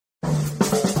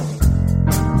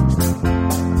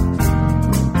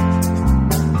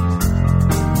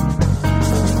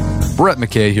Brett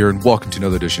McKay here, and welcome to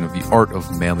another edition of the Art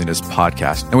of Manliness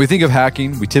podcast. And when we think of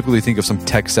hacking, we typically think of some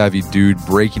tech-savvy dude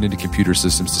breaking into computer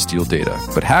systems to steal data.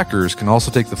 But hackers can also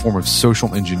take the form of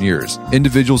social engineers,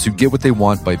 individuals who get what they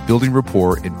want by building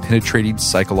rapport and penetrating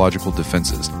psychological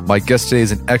defenses. My guest today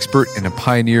is an expert and a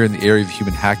pioneer in the area of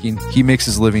human hacking. He makes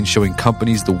his living showing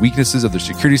companies the weaknesses of their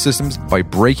security systems by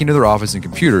breaking into their office and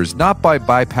computers, not by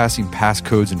bypassing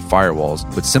passcodes and firewalls,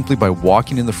 but simply by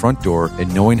walking in the front door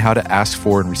and knowing how to ask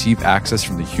for and receive access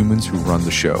from the humans who run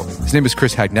the show. His name is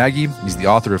Chris Hagnaghi. He's the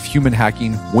author of Human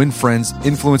Hacking, Win Friends,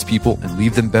 Influence People, and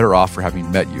Leave Them Better Off for Having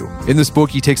Met You. In this book,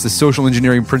 he takes the social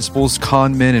engineering principles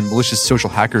con men and malicious social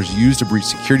hackers use to breach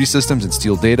security systems and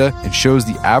steal data, and shows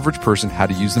the average person how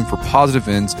to use them for positive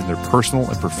ends in their personal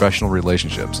and professional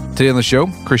relationships. Today on the show,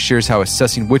 Chris shares how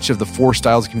assessing which of the 4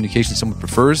 styles of communication someone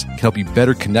prefers can help you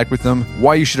better connect with them,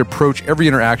 why you should approach every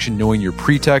interaction knowing your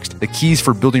pretext, the keys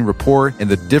for building rapport, and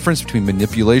the difference between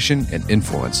manipulation and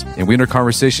influence. And we end our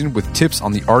conversation with tips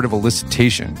on the art of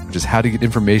elicitation, which is how to get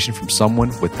information from someone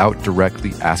without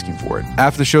directly asking for it.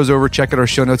 After the show's over, check out our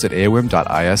show notes at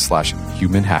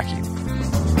aom.is/humanhacking.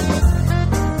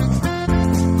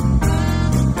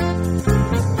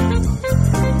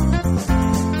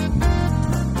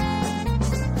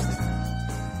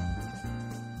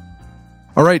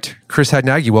 All right, Chris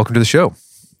Hagnaghi, welcome to the show.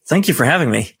 Thank you for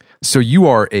having me. So you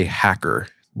are a hacker.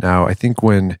 Now, I think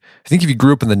if you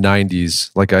grew up in the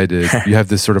 90s, like I did, you have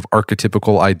this sort of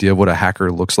archetypical idea of what a hacker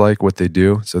looks like, what they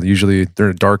do. So usually they're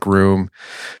in a dark room,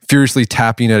 furiously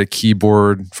tapping at a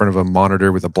keyboard in front of a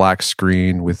monitor with a black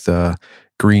screen with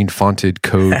green fonted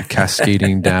code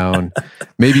cascading down,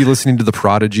 maybe listening to The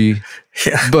Prodigy.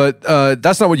 Yeah. But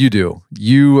that's not what you do.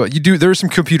 You do. There's some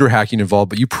computer hacking involved,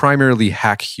 but you primarily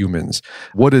hack humans.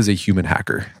 What is a human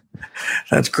hacker?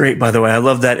 That's great, by the way. I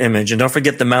love that image. And don't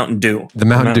forget the Mountain Dew. The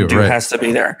Mountain Dew, right, has to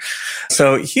be there.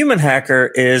 So human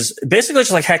hacker is basically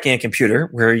just like hacking a computer,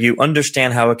 where you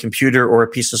understand how a computer or a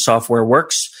piece of software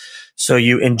works. So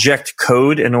you inject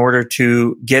code in order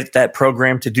to get that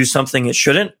program to do something it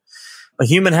shouldn't. A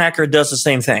human hacker does the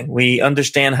same thing. We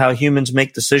understand how humans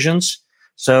make decisions.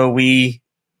 So we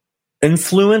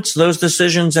influence those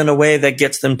decisions in a way that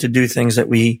gets them to do things that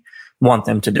we want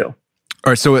them to do. All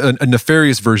right, so a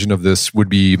nefarious version of this would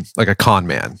be like a con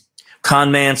man.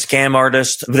 Con man, scam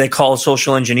artist, they call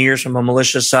social engineers from a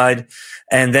malicious side.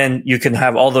 And then you can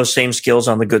have all those same skills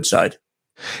on the good side.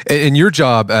 And your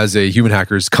job as a human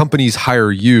hacker is companies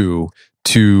hire you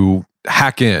to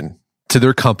hack in to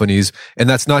their companies. And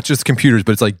that's not just computers,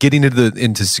 but it's like getting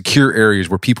into secure areas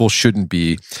where people shouldn't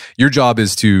be. Your job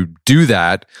is to do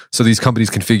that so these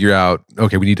companies can figure out,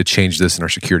 okay, we need to change this in our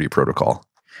security protocol.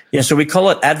 Yeah, so we call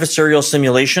it adversarial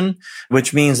simulation,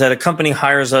 which means that a company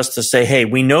hires us to say, hey,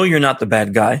 we know you're not the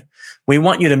bad guy. We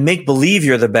want you to make believe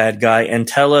you're the bad guy and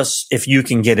tell us if you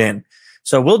can get in.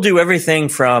 So we'll do everything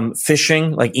from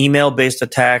phishing, like email-based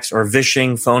attacks, or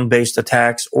vishing, phone-based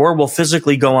attacks, or we'll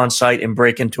physically go on site and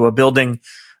break into a building,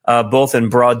 both in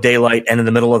broad daylight and in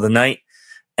the middle of the night.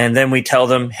 And then we tell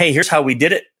them, hey, here's how we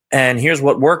did it, and here's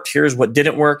what worked, here's what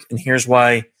didn't work, and here's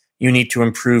why you need to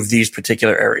improve these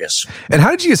particular areas. And how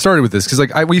did you get started with this? Because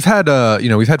we've had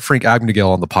Frank Abagnale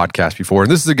on the podcast before,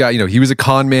 and this is a guy, he was a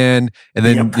con man, and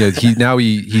then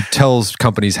he tells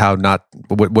companies how not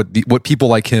what people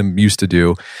like him used to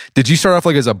do. Did you start off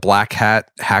like as a black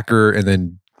hat hacker and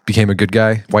then became a good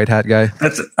guy, white hat guy?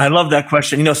 I love that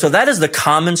question. So that is the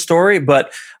common story,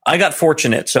 but I got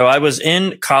fortunate. So I was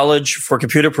in college for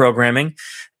computer programming.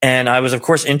 And I was, of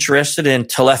course, interested in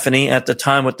telephony at the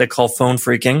time, what they call phone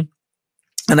phreaking.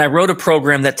 And I wrote a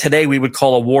program that today we would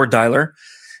call a war dialer.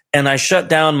 And I shut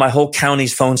down my whole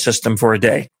county's phone system for a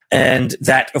day. And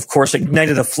that, of course,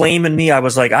 ignited a flame in me. I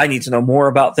was like, I need to know more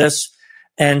about this,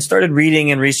 and started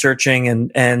reading and researching.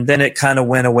 And then it kind of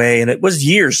went away. And it was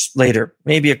years later,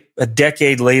 maybe a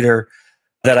decade later,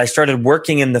 that I started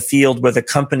working in the field with a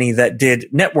company that did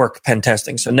network pen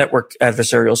testing. So network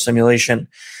adversarial simulation.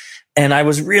 And I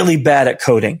was really bad at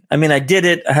coding. I mean, I did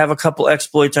it. I have a couple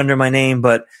exploits under my name,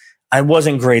 but I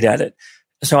wasn't great at it.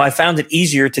 So I found it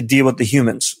easier to deal with the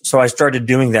humans. So I started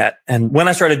doing that. And when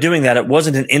I started doing that, it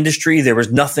wasn't an industry. There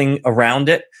was nothing around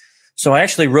it. So I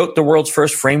actually wrote the world's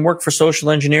first framework for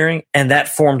social engineering, and that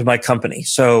formed my company.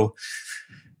 So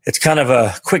it's kind of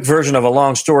a quick version of a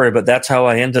long story, but that's how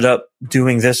I ended up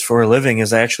doing this for a living,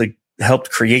 is I actually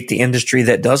helped create the industry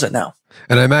that does it now.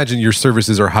 And I imagine your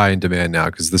services are high in demand now,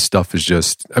 because this stuff is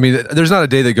just, there's not a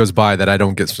day that goes by that I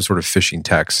don't get some sort of phishing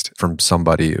text from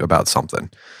somebody about something.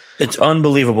 It's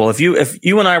unbelievable. If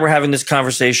you and I were having this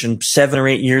conversation 7 or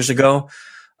 8 years ago,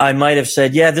 I might have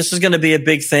said, yeah, this is going to be a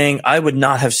big thing. I would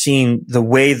not have seen the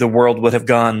way the world would have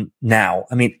gone now.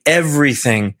 I mean,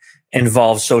 everything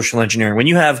involves social engineering. When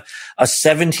you have a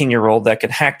 17-year-old that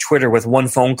can hack Twitter with one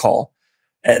phone call,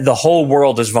 the whole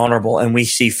world is vulnerable. And we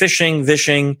see phishing,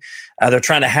 vishing. They're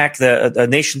trying to hack the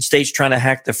nation states, trying to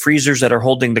hack the freezers that are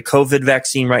holding the COVID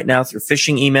vaccine right now through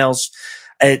phishing emails.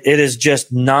 It is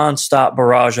just nonstop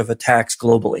barrage of attacks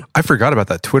globally. I forgot about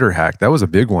that Twitter hack. That was a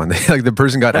big one. Like the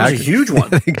person got that was a huge one.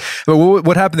 But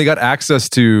what happened? They got access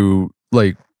to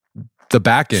like the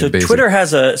back end. So basically. Twitter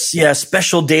has a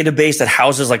special database that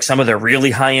houses like some of the really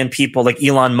high end people, like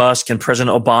Elon Musk and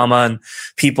President Obama and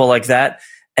people like that.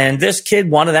 And this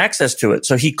kid wanted access to it.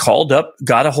 So he called up,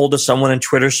 got a hold of someone in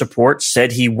Twitter support,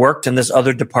 said he worked in this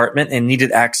other department and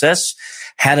needed access,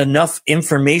 had enough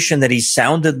information that he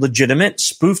sounded legitimate,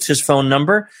 spoofed his phone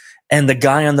number, and the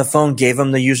guy on the phone gave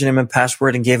him the username and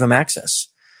password and gave him access.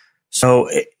 So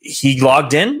he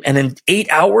logged in and in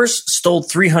 8 hours stole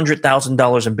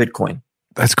 $300,000 in Bitcoin.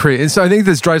 That's crazy. And so I think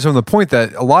this drives home the point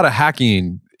that a lot of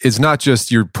hacking is not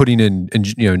just you're putting in,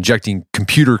 injecting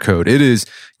computer code. It is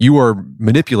you are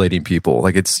manipulating people.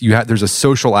 Like there's a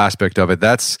social aspect of it.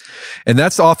 That's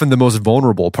often the most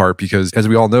vulnerable part because, as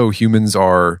we all know, humans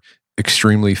are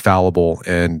extremely fallible.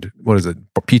 And what is it?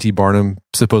 P.T. Barnum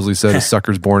supposedly said, "A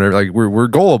sucker's born." Like we're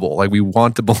gullible. Like we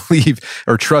want to believe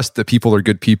or trust that people are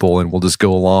good people, and we'll just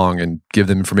go along and give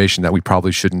them information that we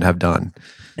probably shouldn't have done.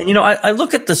 And, I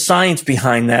look at the science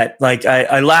behind that. Like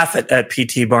I laugh at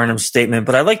P.T. Barnum's statement,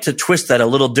 but I like to twist that a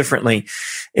little differently.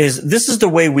 This is the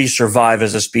way we survive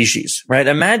as a species, right?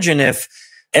 Imagine if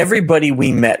everybody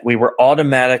we met, we were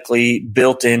automatically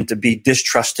built in to be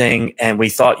distrusting and we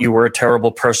thought you were a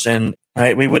terrible person,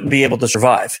 right? We wouldn't be able to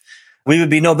survive. We would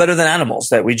be no better than animals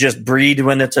that we just breed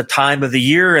when it's a time of the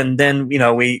year and then,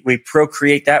 we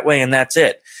procreate that way and that's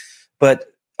it. But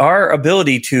our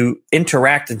ability to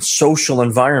interact in social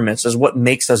environments is what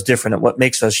makes us different and what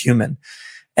makes us human.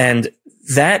 And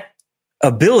that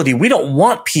ability, we don't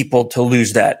want people to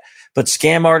lose that. But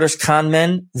scam artists, con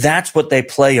men, that's what they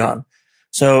play on.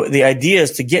 So the idea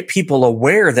is to get people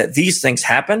aware that these things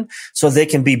happen so they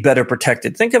can be better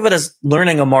protected. Think of it as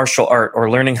learning a martial art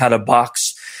or learning how to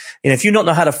box. And if you don't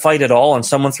know how to fight at all and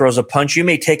someone throws a punch, you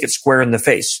may take it square in the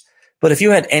face. But if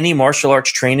you had any martial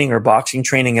arts training or boxing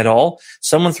training at all,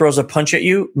 someone throws a punch at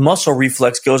you, muscle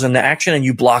reflex goes into action and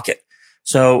you block it.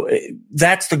 So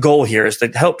that's the goal here, is to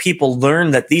help people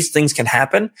learn that these things can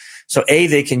happen. So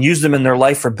they can use them in their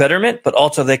life for betterment, but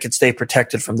also they can stay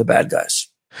protected from the bad guys.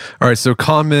 All right. So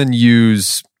con men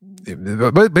use,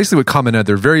 basically what con men are,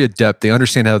 they're very adept. They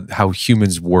understand how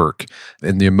humans work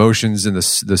and the emotions and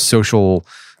the social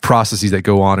processes that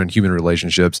go on in human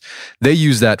relationships. They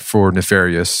use that for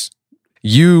nefarious.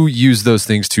 You use those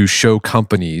things to show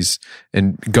companies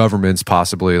and governments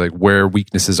possibly like where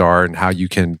weaknesses are and how you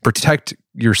can protect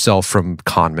yourself from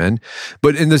con men.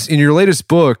 But in your latest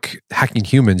book, Hacking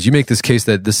Humans, you make this case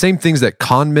that the same things that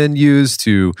con men use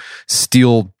to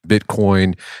steal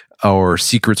Bitcoin or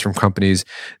secrets from companies,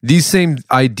 these same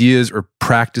ideas or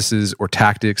practices or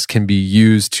tactics can be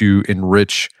used to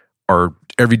enrich our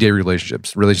everyday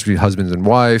relationships between husbands and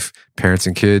wife, parents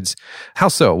and kids. How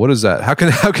so? What is that? How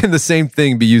can the same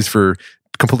thing be used for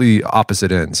completely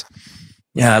opposite ends?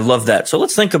 Yeah, I love that. So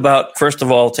let's think about, first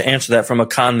of all, to answer that from a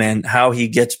con man, how he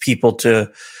gets people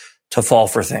to fall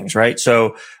for things, right?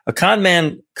 So a con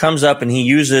man comes up and he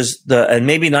uses and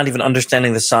maybe not even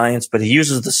understanding the science, but he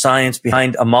uses the science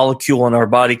behind a molecule in our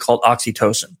body called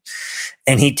oxytocin.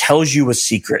 And he tells you a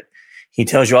secret. He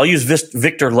tells you, I'll use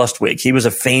Victor Lustwig. He was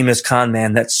a famous con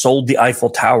man that sold the Eiffel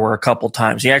Tower a couple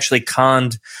times. He actually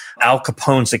conned Al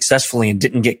Capone successfully and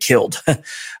didn't get killed.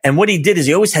 And what he did is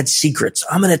he always had secrets.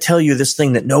 I'm going to tell you this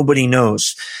thing that nobody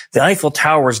knows. The Eiffel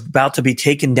Tower is about to be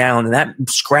taken down and that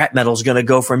scrap metal is going to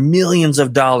go for millions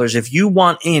of dollars. If you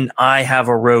want in, I have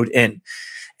a road in.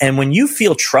 And when you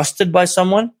feel trusted by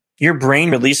someone, your brain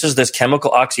releases this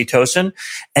chemical oxytocin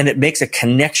and it makes a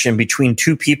connection between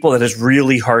two people that is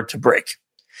really hard to break.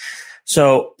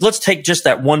 So let's take just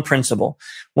that one principle.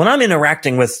 When I'm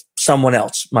interacting with someone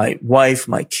else, my wife,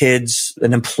 my kids,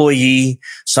 an employee,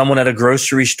 someone at a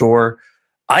grocery store,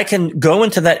 I can go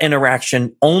into that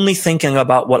interaction only thinking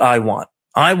about what I want.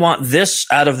 I want this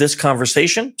out of this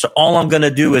conversation. So all I'm going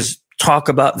to do is talk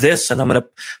about this and I'm going to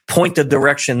point the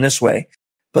direction this way.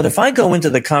 But if I go into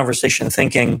the conversation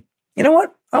thinking, you know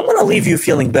what? I'm going to leave you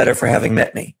feeling better for having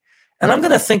met me. And I'm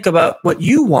going to think about what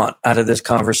you want out of this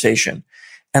conversation.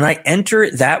 And I enter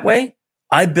it that way,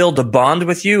 I build a bond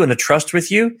with you and a trust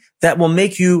with you that will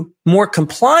make you more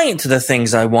compliant to the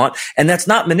things I want. And that's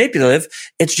not manipulative.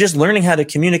 It's just learning how to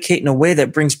communicate in a way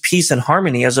that brings peace and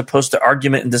harmony as opposed to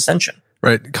argument and dissension.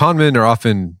 Right. Con men are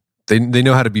often, they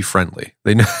know how to be friendly.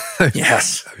 They know.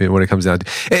 Yes. I mean, when it comes down to,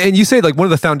 and you say like one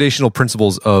of the foundational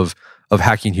principles of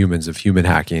hacking humans, of human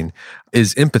hacking,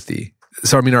 is empathy.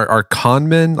 So, I mean, are con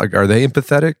men, like, are they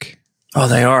empathetic? Oh,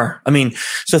 they are. I mean,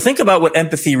 so think about what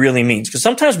empathy really means, because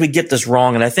sometimes we get this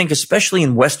wrong. And I think especially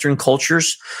in Western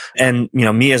cultures, and,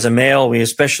 me as a male, we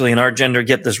especially in our gender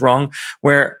get this wrong,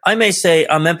 where I may say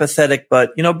I'm empathetic,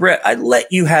 but, Brett, I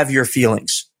let you have your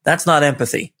feelings. That's not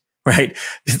empathy, right?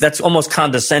 That's almost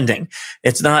condescending.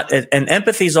 It's not, and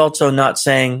empathy is also not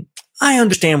saying, I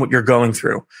understand what you're going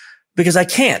through. Because I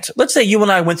can't. Let's say you and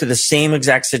I went through the same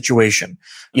exact situation.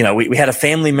 We had a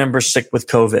family member sick with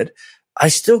COVID. I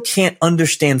still can't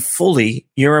understand fully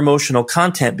your emotional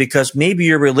content because maybe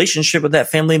your relationship with that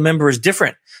family member is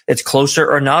different. It's closer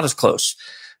or not as close.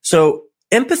 So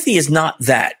empathy is not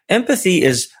that. Empathy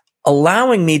is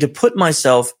allowing me to put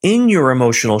myself in your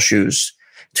emotional shoes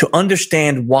to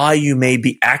understand why you may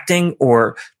be acting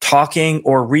or talking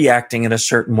or reacting in a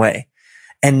certain way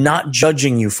and not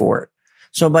judging you for it.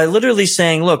 So by literally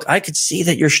saying, look, I could see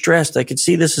that you're stressed. I could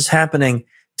see this is happening.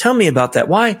 Tell me about that.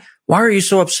 Why are you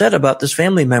so upset about this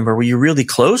family member? Were you really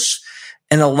close?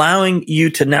 And allowing you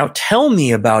to now tell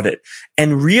me about it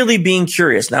and really being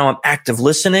curious. Now I'm active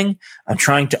listening. I'm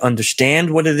trying to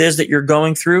understand what it is that you're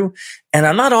going through. And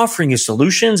I'm not offering you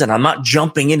solutions and I'm not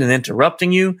jumping in and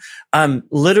interrupting you. I'm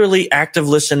literally active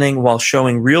listening while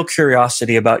showing real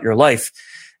curiosity about your life.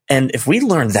 And if we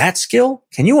learn that skill,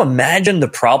 can you imagine the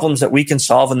problems that we can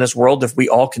solve in this world if we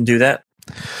all can do that?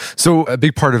 So a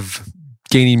big part of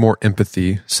gaining more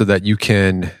empathy so that you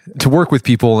can to work with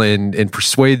people and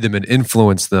persuade them and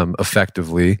influence them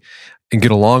effectively and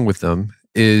get along with them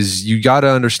is you got to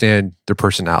understand their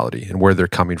personality and where they're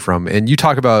coming from. And you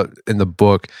talk about in the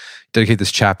book, dedicate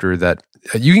this chapter, that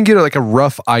you can get like a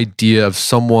rough idea of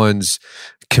someone's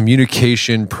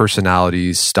communication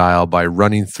personality style by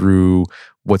running through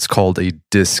what's called a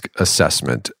DISC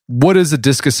assessment. What is a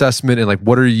DISC assessment, and like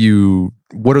what are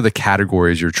the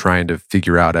categories you're trying to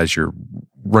figure out as you're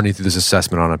running through this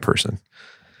assessment on a person?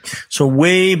 So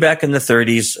way back in the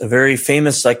 30s, a very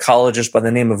famous psychologist by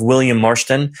the name of William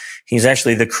Marston, he's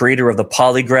actually the creator of the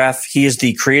polygraph. He is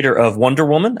the creator of Wonder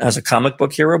Woman as a comic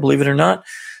book hero, believe it or not.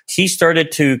 He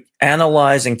started to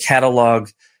analyze and catalog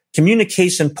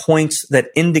communication points that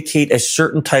indicate a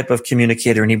certain type of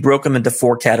communicator, and he broke them into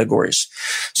 4 categories.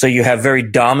 So you have very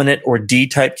dominant or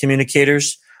D-type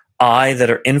communicators, I that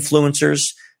are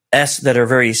influencers, S that are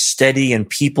very steady and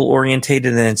people-orientated,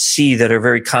 and then C that are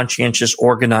very conscientious,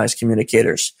 organized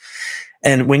communicators.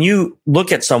 And when you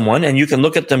look at someone, and you can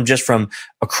look at them just from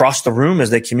across the room as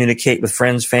they communicate with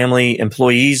friends, family,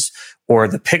 employees, or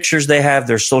the pictures they have,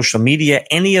 their social media,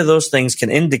 any of those things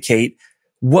can indicate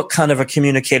what kind of a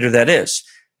communicator that is.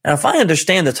 Now, if I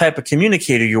understand the type of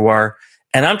communicator you are,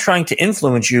 and I'm trying to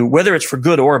influence you, whether it's for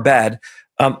good or bad,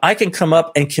 I can come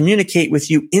up and communicate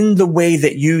with you in the way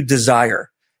that you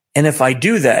desire. And if I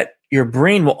do that, your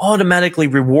brain will automatically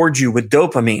reward you with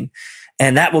dopamine,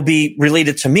 and that will be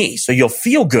related to me. So you'll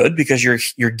feel good because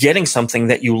you're getting something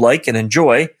that you like and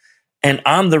enjoy, and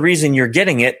I'm the reason you're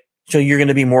getting it. So you're going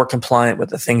to be more compliant with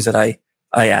the things that I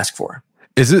ask for.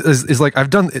 Is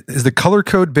the color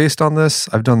code based on this?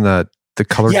 I've done that. The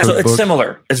color code. Yeah, so it's book?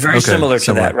 similar. It's very similar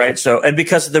to that, right? So, and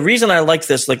because the reason I like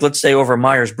this, like let's say over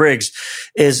Myers-Briggs,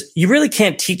 is you really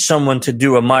can't teach someone to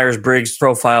do a Myers-Briggs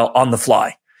profile on the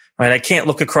fly, right? I can't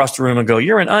look across the room and go,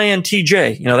 you're an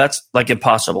INTJ. That's like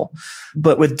impossible.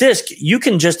 But with DISC, you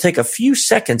can just take a few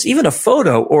seconds, even a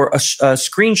photo or a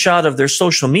screenshot of their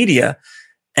social media,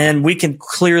 and we can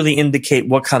clearly indicate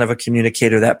what kind of a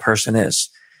communicator that person is.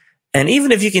 And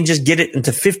even if you can just get it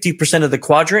into 50% of the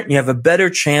quadrant, you have a better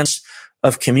chance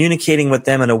of communicating with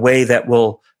them in a way that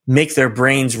will make their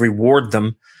brains reward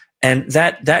them. And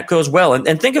that goes well.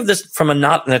 And think of this from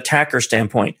not an attacker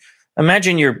standpoint.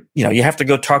 Imagine you have to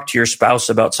go talk to your spouse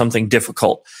about something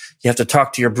difficult. You have to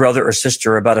talk to your brother or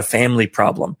sister about a family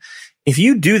problem. If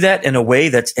you do that in a way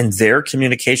that's in their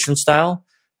communication style,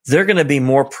 they're going to be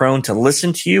more prone to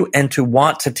listen to you and to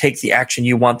want to take the action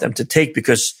you want them to take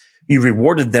because you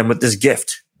rewarded them with this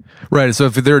gift. Right. So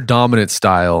if they're a dominant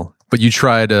style, but you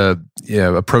try to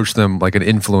approach them like an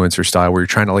influencer style where you're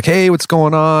trying to like, hey, what's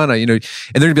going on? And they're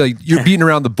going to be like, you're beating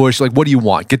around the bush. Like, what do you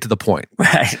want? Get to the point.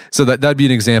 Right. So that'd be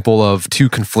an example of 2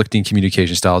 conflicting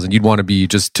communication styles. And you'd want to be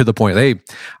just to the point. Hey,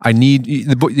 I need,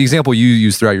 the example you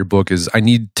use throughout your book is I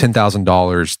need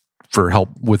 $10,000 for help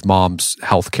with mom's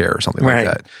health care or something like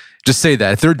that. Just say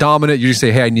that. If they're dominant, you just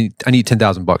say, "Hey, I need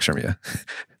 $10,000 from you."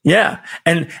 Yeah.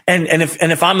 And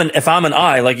if I'm an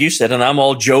I, like you said, and I'm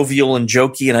all jovial and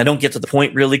jokey and I don't get to the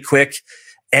point really quick,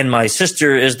 and my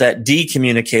sister is that D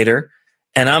communicator,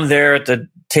 and I'm there at the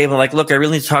table like, look, I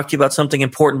really need to talk to you about something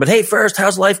important, but hey, first,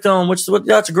 how's life going?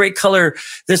 That's a great color,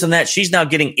 this and that. She's now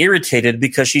getting irritated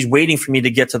because she's waiting for me to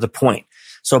get to the point.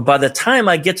 So by the time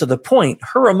I get to the point,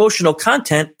 her emotional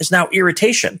content is now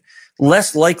irritation,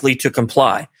 less likely to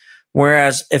comply.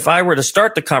 Whereas if I were to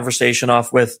start the conversation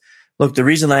off with, look, the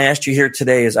reason I asked you here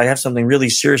today is I have something really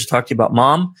serious to talk to you about,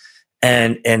 Mom,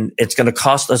 and it's going to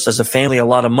cost us as a family a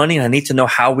lot of money, and I need to know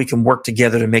how we can work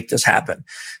together to make this happen.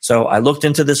 So I looked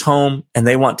into this home, and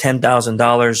they want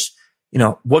 $10,000.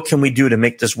 What can we do to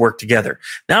make this work together?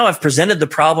 Now I've presented the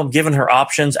problem, given her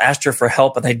options, asked her for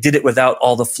help, and I did it without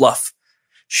all the fluff.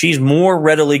 She's more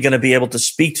readily going to be able to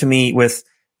speak to me with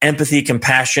empathy,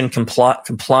 compassion,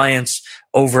 compliance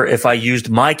over if I used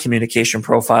my communication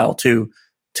profile to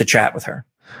chat with her.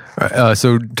 All right,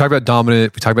 so talk about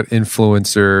dominant. We talk about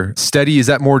influencer. Steady, is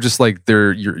that more just like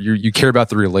you care about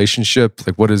the relationship?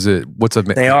 Like, what is it?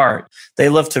 They are. They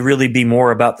love to really be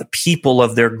more about the people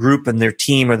of their group and their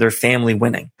team or their family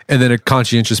winning. And then a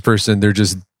conscientious person, they're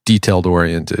just detailed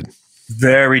oriented.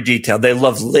 Very detailed. They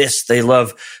love lists. They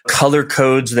love color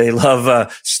codes. They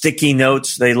love sticky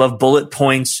notes. They love bullet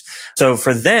points. So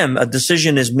for them, a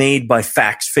decision is made by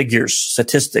facts, figures,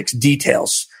 statistics,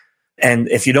 details. And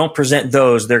if you don't present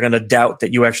those, they're going to doubt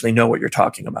that you actually know what you're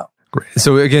talking about. Great.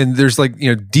 So again, there's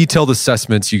detailed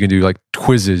assessments you can do, like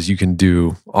quizzes you can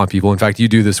do on people. In fact, you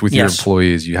do this with your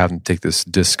employees. You have them take this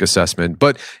DISC assessment.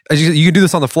 But you can do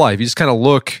this on the fly. If you just kind of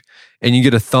look and you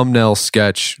get a thumbnail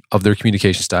sketch of their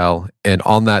communication style, and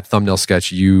on that thumbnail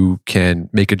sketch, you can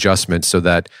make adjustments so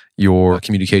that your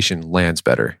communication lands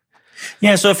better.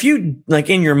 Yeah. So if you,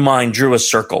 in your mind, drew a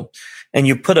circle, and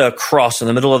you put a cross in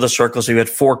the middle of the circle, so you had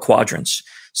 4 quadrants.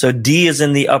 So D is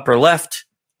in the upper left,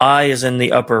 I is in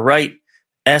the upper right,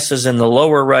 S is in the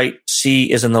lower right,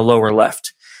 C is in the lower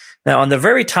left. Now, on the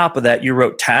very top of that, you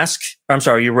wrote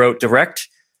direct.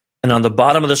 And on the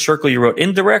bottom of the circle, you wrote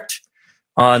indirect.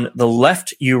 On the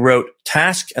left, you wrote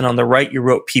task. And on the right, you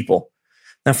wrote people.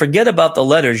 Now, forget about the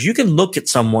letters. You can look at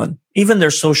someone, even their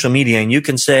social media, and you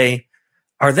can say,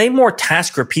 are they more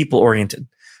task or people oriented?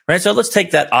 Right. So let's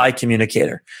take that I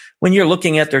communicator. When you're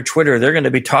looking at their Twitter, they're going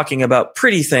to be talking about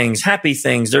pretty things, happy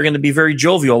things. They're going to be very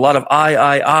jovial, a lot of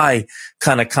I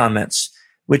kind of comments,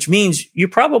 which means you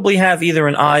probably have either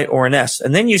an I or an S.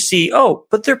 And then you see,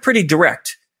 but they're pretty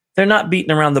direct. They're not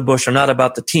beating around the bush or not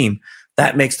about the team.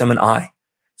 That makes them an I.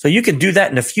 So you can do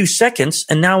that in a few seconds.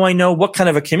 And now I know what kind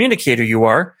of a communicator you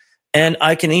are. And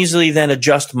I can easily then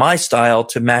adjust my style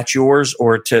to match yours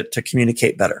or to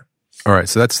communicate better. All right,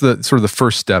 so that's the sort of the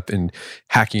first step in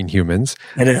hacking humans.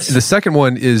 It is. The second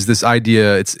one is this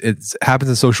idea. It happens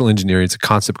in social engineering. It's a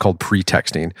concept called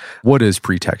pretexting. What is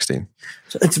pretexting?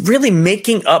 So it's really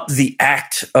making up the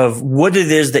act of what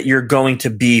it is that you're going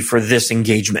to be for this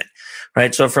engagement,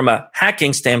 right? So from a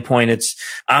hacking standpoint, it's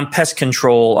I'm pest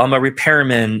control, I'm a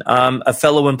repairman, I'm a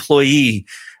fellow employee.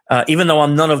 Even though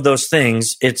I'm none of those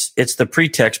things, it's the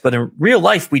pretext. But in real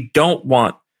life, we don't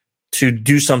want to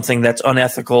do something that's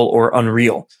unethical or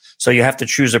unreal. So you have to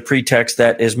choose a pretext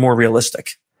that is more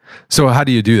realistic. So how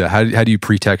do you do that? How do you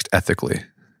pretext ethically?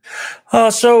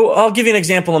 So I'll give you an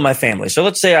example in my family. So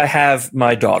let's say I have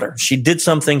my daughter. She did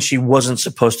something she wasn't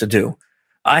supposed to do.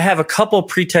 I have a couple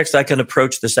pretexts I can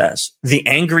approach this as. The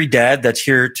angry dad that's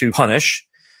here to punish,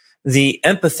 the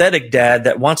empathetic dad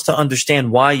that wants to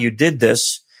understand why you did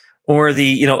this, or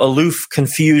the aloof,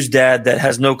 confused dad that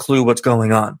has no clue what's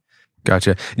going on.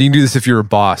 Gotcha. And you can do this if you're a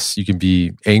boss. You can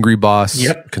be angry boss,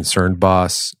 concerned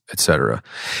boss, etc.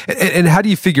 And how do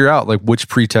you figure out which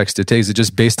pretext to take? Is it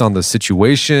just based on the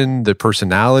situation, the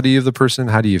personality of the person?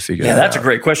 How do you figure that out? Yeah, that's a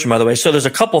great question, by the way. So there's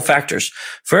a couple factors.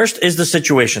 First is the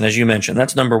situation, as you mentioned.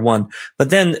 That's number one. But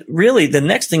then really the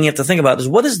next thing you have to think about is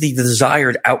what is the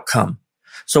desired outcome?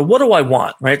 So what do I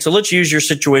want, right? So let's use your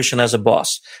situation as a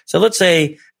boss. So let's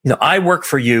say, I work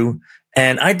for you,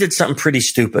 and I did something pretty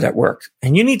stupid at work,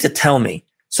 and you need to tell me.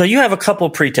 So you have a couple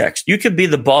pretexts. You could be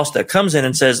the boss that comes in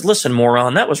and says, listen,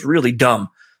 moron, that was really dumb.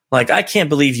 I can't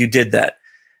believe you did that.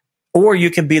 Or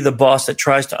you can be the boss that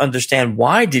tries to understand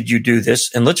why did you do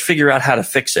this, and let's figure out how to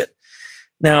fix it.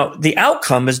 Now, the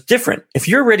outcome is different. If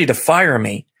you're ready to fire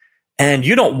me and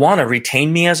you don't want to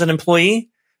retain me as an employee,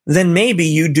 then maybe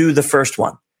you do the first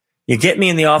one. You get me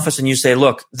in the office and you say,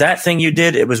 look, that thing you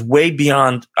did, it was way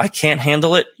beyond, I can't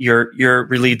handle it. You're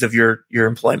relieved of your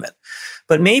employment.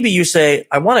 But maybe you say,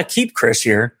 I want to keep Chris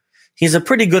here. He's a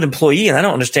pretty good employee and I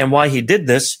don't understand why he did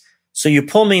this. So you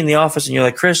pull me in the office and you're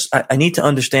like, Chris, I need to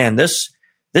understand this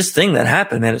thing that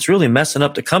happened, man. It's really messing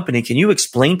up the company. Can you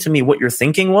explain to me what your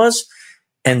thinking was?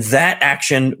 And that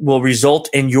action will result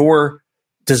in your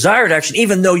desired action,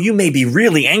 even though you may be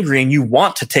really angry and you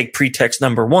want to take pretext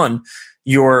number one,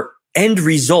 your end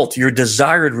result, your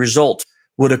desired result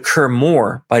would occur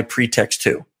more by pretext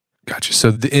two. Gotcha.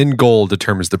 So the end goal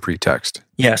determines the pretext.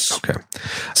 Yes. Okay.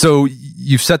 So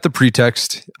you've set the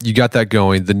pretext, you got that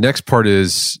going. The next part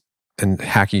is, and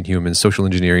hacking humans, social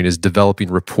engineering, is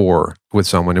developing rapport with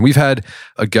someone. And we've had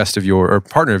a guest of yours, or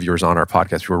partner of yours on our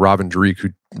podcast, Robin Derek, who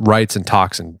writes and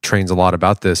talks and trains a lot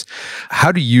about this.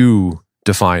 How do you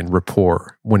define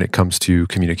rapport when it comes to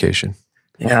communication?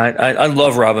 Yeah, I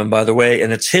love Robin, by the way,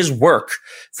 and it's his work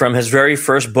from his very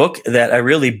first book that I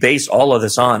really base all of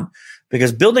this on.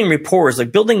 Because building rapport is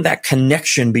like building that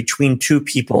connection between two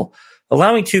people,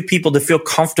 allowing two people to feel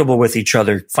comfortable with each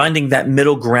other, finding that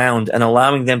middle ground and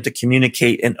allowing them to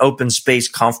communicate in open space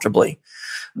comfortably.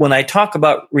 When I talk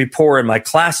about rapport in my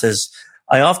classes,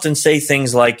 I often say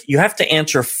things like, you have to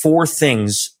answer 4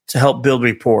 things to help build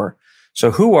rapport.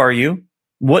 So who are you?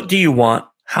 What do you want?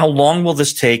 How long will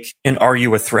this take? And are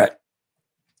you a threat?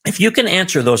 If you can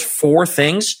answer those 4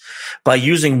 things by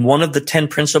using one of the 10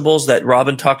 principles that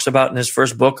Robin talks about in his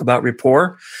first book about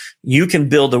rapport, you can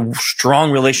build a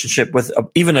strong relationship with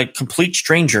even a complete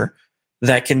stranger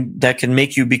that can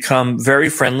make you become very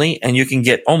friendly, and you can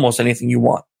get almost anything you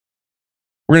want.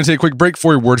 We're going to take a quick break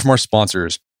for a word from our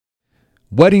sponsors.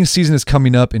 Wedding season is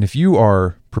coming up, and if you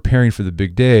are preparing for the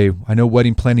big day, I know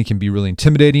wedding planning can be really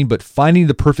intimidating, but finding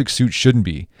the perfect suit shouldn't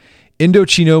be.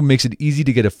 Indochino makes it easy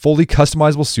to get a fully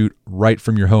customizable suit right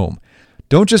from your home.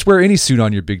 Don't just wear any suit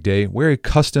on your big day, wear a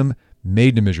custom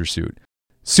made-to-measure suit.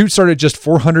 Suits start at just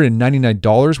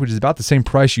 $499, which is about the same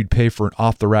price you'd pay for an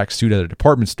off-the-rack suit at a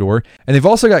department store. And they've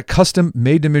also got custom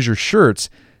made-to-measure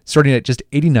shirts starting at just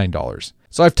 $89.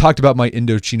 So I've talked about my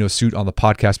Indochino suit on the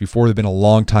podcast before. They've been a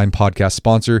long-time podcast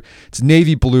sponsor. It's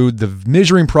navy blue. The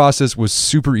measuring process was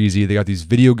super easy. They got these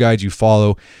video guides you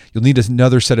follow. You'll need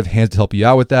another set of hands to help you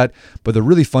out with that. But the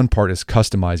really fun part is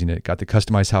customizing it. Got to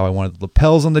customize how I wanted the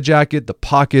lapels on the jacket, the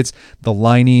pockets, the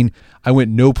lining. I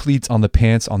went no pleats on the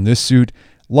pants on this suit.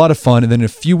 A lot of fun. And then in a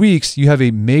few weeks, you have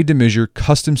a made-to-measure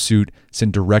custom suit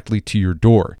sent directly to your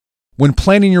door. When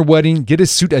planning your wedding, get a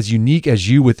suit as unique as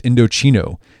you with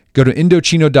Indochino. Go to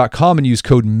Indochino.com and use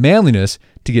code manliness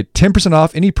to get 10%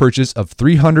 off any purchase of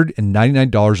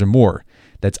 $399 or more.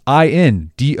 That's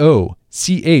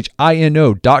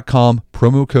INDOCHINO.com,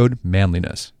 promo code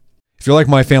manliness. If you're like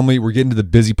my family, we're getting to the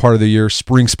busy part of the year.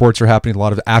 Spring sports are happening, a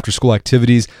lot of after-school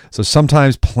activities. So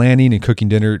sometimes planning and cooking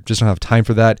dinner, just don't have time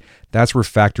for that. That's where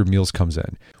Factor Meals comes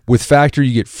in. With Factor,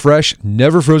 you get fresh,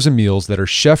 never frozen meals that are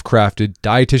chef-crafted,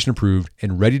 dietitian approved,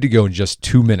 and ready to go in just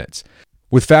 2 minutes.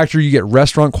 With Factor, you get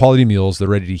restaurant quality meals that are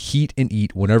ready to heat and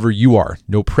eat whenever you are.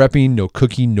 No prepping, no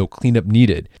cooking, no cleanup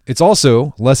needed. It's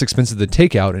also less expensive than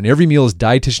takeout, and every meal is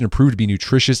dietitian approved to be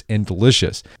nutritious and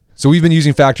delicious. So we've been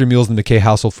using Factor meals in the McKay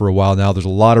household for a while now. There's a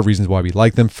lot of reasons why we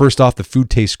like them. First off, the food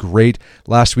tastes great.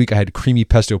 Last week I had creamy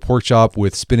pesto pork chop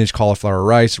with spinach, cauliflower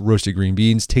rice, roasted green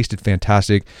beans. Tasted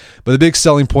fantastic. But the big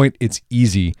selling point, it's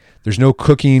easy. There's no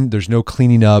cooking. There's no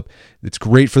cleaning up. It's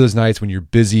great for those nights when you're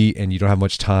busy and you don't have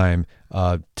much time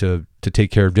to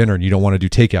take care of dinner and you don't want to do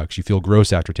takeout because you feel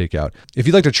gross after takeout. If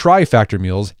you'd like to try Factor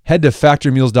Meals, head to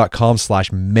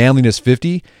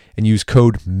factormeals.com/manliness50 and use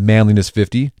code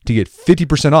manliness50 to get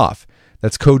 50% off.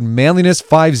 That's code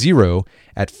manliness50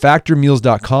 at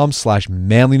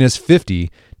factormeals.com/manliness50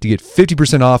 to get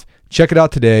 50% off. Check it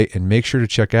out today and make sure to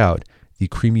check out the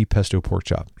creamy pesto pork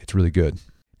chop. It's really good.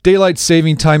 Daylight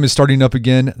saving time is starting up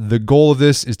again. The goal of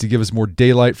this is to give us more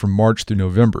daylight from March through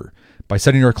November. By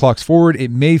setting our clocks forward,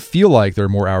 it may feel like there are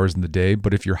more hours in the day,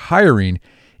 but if you're hiring,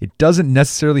 it doesn't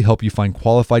necessarily help you find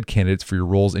qualified candidates for your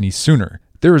roles any sooner.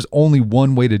 There is only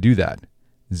one way to do that: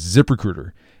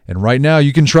 ZipRecruiter. And right now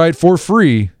you can try it for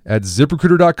free at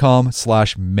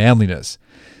ZipRecruiter.com/manliness.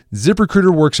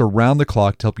 ZipRecruiter works around the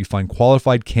clock to help you find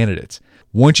qualified candidates.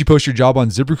 Once you post your job on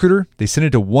ZipRecruiter, they send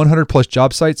it to 100 plus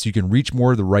job sites so you can reach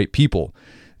more of the right people.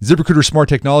 ZipRecruiter's smart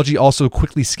technology also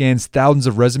quickly scans thousands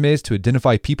of resumes to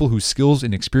identify people whose skills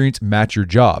and experience match your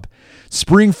job.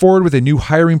 Spring forward with a new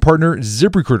hiring partner,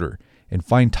 ZipRecruiter, and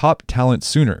find top talent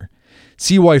sooner.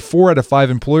 See why 4 out of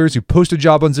 5 employers who post a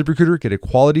job on ZipRecruiter get a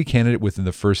quality candidate within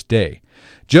the first day.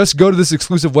 Just go to this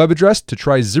exclusive web address to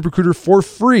try ZipRecruiter for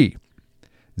free.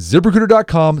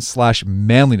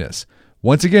 ZipRecruiter.com/manliness.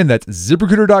 Once again, that's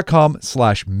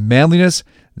ZipRecruiter.com/manliness.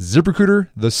 ZipRecruiter,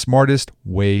 the smartest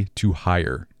way to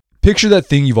hire. Picture that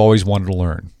thing you've always wanted to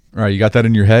learn. All right, you got that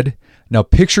in your head? Now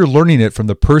picture learning it from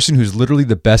the person who's literally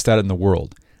the best at it in the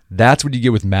world. That's what you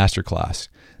get with Masterclass.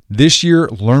 This year,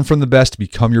 learn from the best to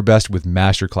become your best with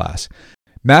Masterclass.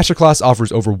 Masterclass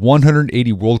offers over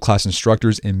 180 world-class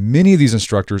instructors, and many of these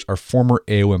instructors are former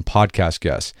AOM podcast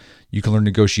guests. You can learn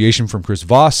negotiation from Chris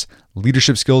Voss,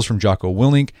 leadership skills from Jocko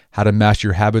Willink, how to master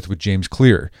your habits with James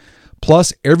Clear.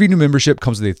 Plus, every new membership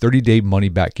comes with a 30-day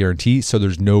money-back guarantee, so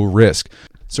there's no risk.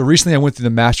 So recently I went through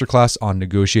the masterclass on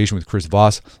negotiation with Chris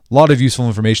Voss. A lot of useful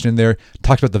information in there.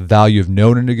 Talked about the value of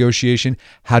knowing a negotiation,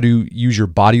 how to use your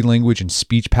body language and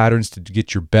speech patterns to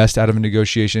get your best out of a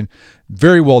negotiation.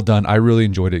 Very well done. I really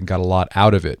enjoyed it and got a lot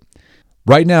out of it.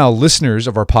 Right now, listeners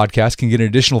of our podcast can get an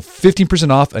additional 15%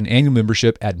 off an annual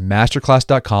membership at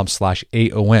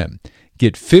masterclass.com/AOM.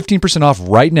 Get 15% off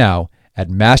right now at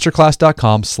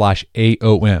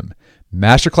masterclass.com/AOM.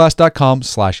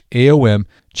 Masterclass.com/AOM.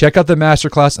 Check out the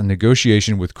masterclass on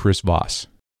negotiation with Chris Voss.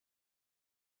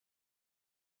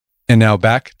 And now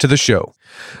back to the show.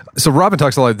 So Robin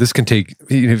talks a lot. This can take,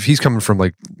 if he's coming from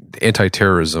like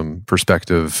anti-terrorism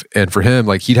perspective, and for him,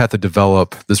 like he'd have to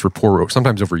develop this rapport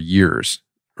sometimes over years,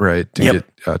 right? To get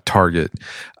a target.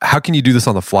 How can you do this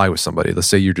on the fly with somebody? Let's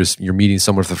say you're meeting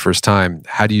someone for the first time.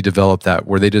 How do you develop that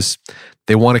where they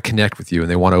want to connect with you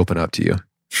and they want to open up to you?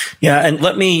 Yeah. And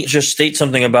let me just state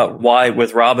something about why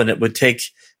with Robin it would take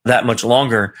that much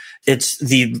longer. It's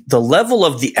the level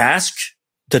of the ask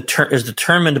is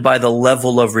determined by the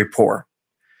level of rapport,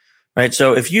 right?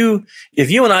 So if you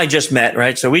and I just met,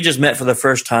 right? So we just met for the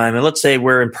first time, and let's say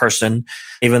we're in person,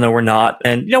 even though we're not,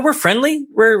 and we're friendly,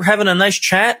 we're having a nice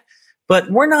chat,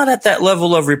 but we're not at that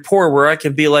level of rapport where I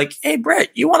can be like, "Hey,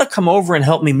 Brett, you want to come over and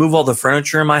help me move all the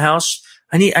furniture in my house?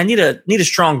 I need a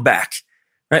strong back."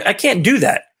 Right? I can't do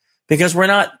that because we're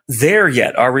not there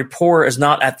yet. Our rapport is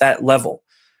not at that level.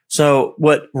 So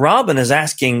what Robin is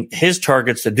asking his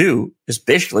targets to do is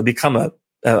basically become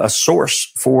a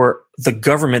source for the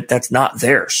government that's not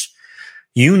theirs.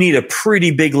 You need a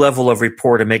pretty big level of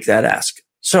rapport to make that ask.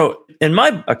 So in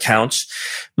my accounts,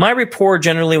 my rapport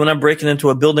generally when I'm breaking into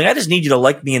a building, I just need you to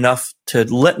like me enough to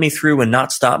let me through and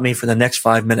not stop me for the next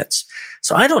 5 minutes.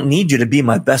 So I don't need you to be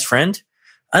my best friend.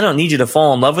 I don't need you to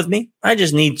fall in love with me. I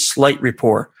just need slight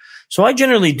rapport. So I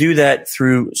generally do that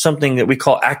through something that we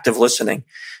call active listening,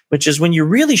 which is when you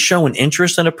really show an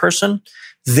interest in a person,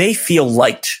 they feel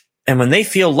liked. And when they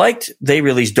feel liked, they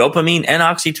release dopamine and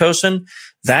oxytocin.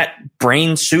 That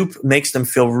brain soup makes them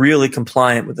feel really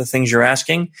compliant with the things you're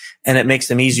asking. And it makes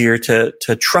them easier to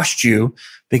trust you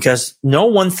because no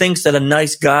one thinks that a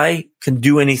nice guy can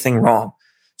do anything wrong.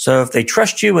 So if they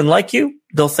trust you and like you,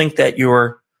 they'll think that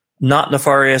you're not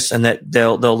nefarious and that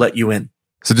they'll let you in.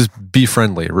 So just be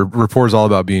friendly. Rapport is all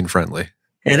about being friendly.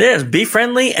 It is. Be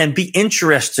friendly and be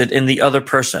interested in the other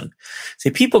person.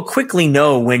 See, people quickly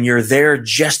know when you're there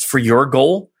just for your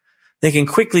goal. They can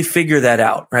quickly figure that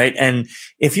out, right? And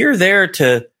if you're there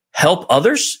to help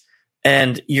others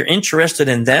and you're interested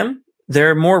in them,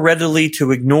 they're more readily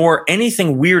to ignore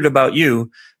anything weird about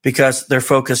you because they're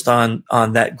focused on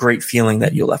that great feeling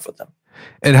that you left with them.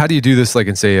 And how do you do this, like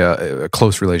in say a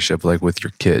close relationship, like with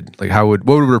your kid? Like what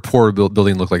would rapport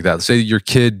building look like that? Let's say your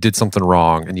kid did something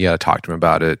wrong and you got to talk to him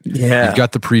about it. Yeah. You've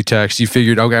got the pretext. You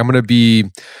figured, okay, I'm going to be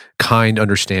kind,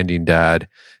 understanding dad.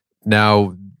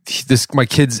 Now my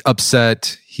kid's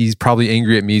upset. He's probably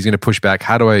angry at me. He's going to push back.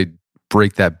 How do I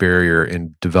break that barrier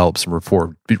and develop some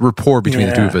rapport between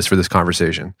the two of us for this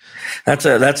conversation? That's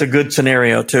a good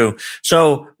scenario too.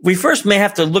 So we first may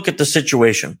have to look at the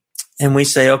situation. And we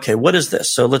say, okay, what is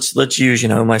this? So let's use,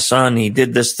 my son, he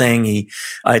did this thing.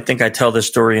 I think I tell this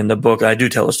story in the book. I do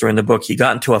tell a story in the book. He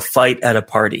got into a fight at a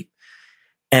party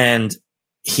and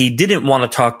he didn't want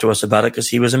to talk to us about it because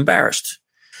he was embarrassed.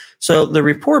 So the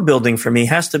rapport building for me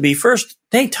has to be first,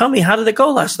 hey, tell me, how did it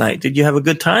go last night? Did you have a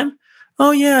good time?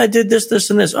 Oh yeah, I did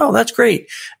this, and this. Oh, that's great.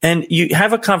 And you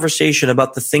have a conversation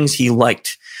about the things he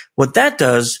liked. What that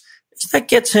does is that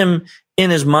gets him in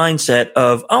his mindset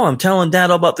of, oh, I'm telling dad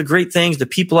all about the great things, the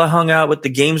people I hung out with, the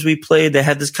games we played, they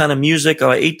had this kind of music, oh,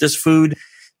 I ate this food.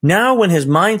 Now when his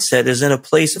mindset is in a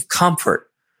place of comfort,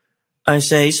 I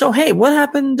say, so hey, what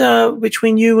happened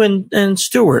between you and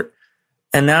Stuart?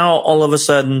 And now all of a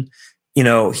sudden,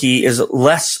 he is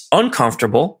less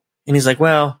uncomfortable and he's like,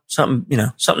 well,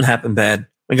 something happened bad.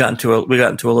 We got into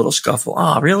a little scuffle.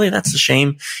 Oh, really? That's a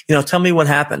shame. Tell me what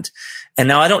happened. And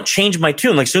now I don't change my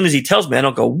tune. Like as soon as he tells me, I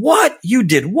don't go, what? You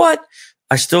did what?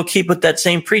 I still keep with that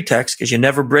same pretext because you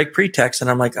never break pretext. And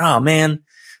I'm like, oh man,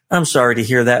 I'm sorry to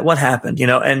hear that. What happened?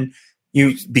 And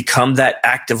you become that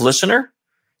active listener.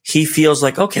 He feels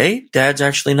like, okay, dad's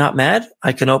actually not mad.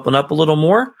 I can open up a little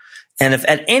more. And if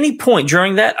at any point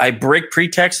during that I break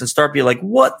pretext and start being like,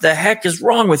 what the heck is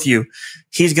wrong with you?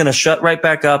 He's going to shut right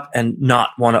back up and not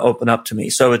want to open up to me.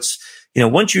 So it's,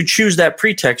 once you choose that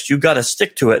pretext, you got to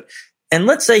stick to it. And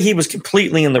let's say he was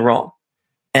completely in the wrong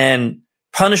and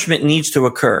punishment needs to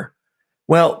occur.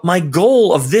 Well, my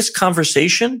goal of this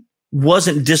conversation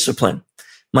wasn't discipline.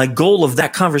 My goal of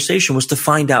that conversation was to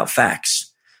find out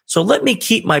facts. So let me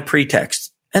keep my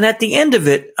pretext. And at the end of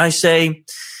it, I say,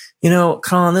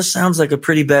 Colin, this sounds like a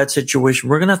pretty bad situation.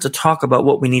 We're going to have to talk about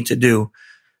what we need to do.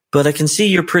 But I can see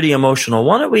you're pretty emotional.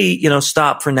 Why don't we,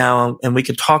 stop for now and we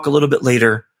can talk a little bit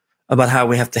later about how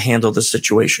we have to handle this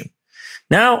situation.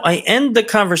 Now I end the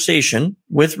conversation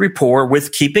with rapport,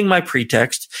 with keeping my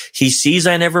pretext. He sees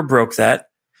I never broke that.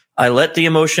 I let the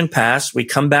emotion pass. We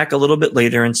come back a little bit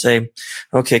later and say,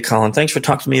 okay, Colin, thanks for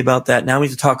talking to me about that. Now we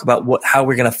need to talk about how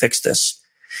we're going to fix this.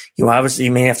 Obviously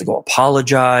you may have to go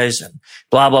apologize and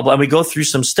blah, blah, blah. And we go through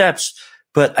some steps,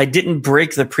 but I didn't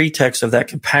break the pretext of that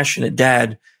compassionate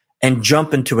dad and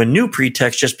jump into a new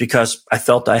pretext just because I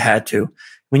felt I had to.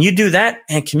 When you do that,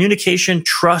 and communication,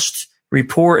 trust,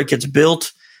 rapport, it gets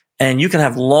built, and you can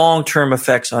have long-term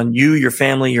effects on you, your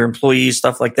family, your employees,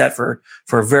 stuff like that for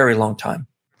a very long time.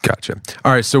 Gotcha.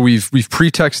 All right. So we've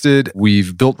pretexted,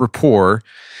 we've built rapport.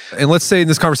 And let's say in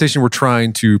this conversation, we're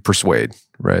trying to persuade,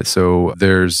 right? So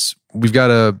we've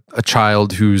got a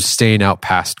child who's staying out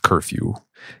past curfew,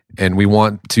 and we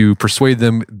want to persuade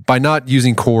them by not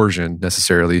using coercion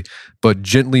necessarily, but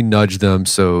gently nudge them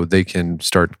so they can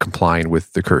start complying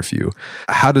with the curfew.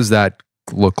 How does that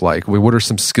look like? What are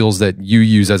some skills that you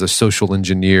use as a social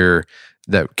engineer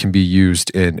that can be used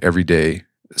in everyday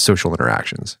social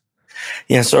interactions?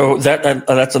 Yeah, so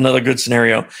that's another good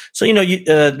scenario. So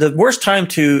the worst time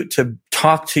to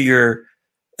talk to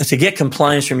get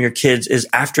compliance from your kids is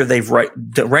after they've right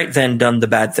then done the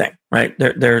bad thing. Right?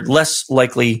 They're less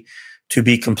likely to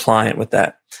be compliant with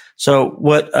that. So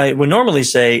what I would normally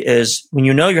say is when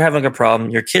you're having a problem,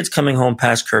 your kid's coming home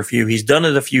past curfew, he's done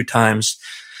it a few times.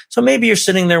 So maybe you're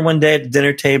sitting there one day at the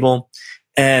dinner table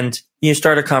and you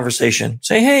start a conversation.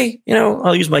 Say, hey,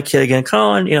 I'll use my kid again.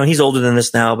 Colin, he's older than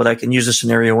this now, but I can use a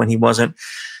scenario when he wasn't.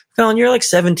 Colin, you're like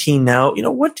 17 now.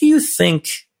 What do you think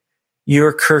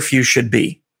your curfew should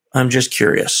be? I'm just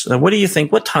curious. What do you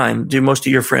think? What time do most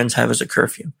of your friends have as a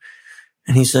curfew?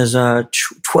 And he says,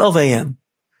 12 a.m.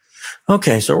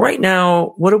 Okay. So right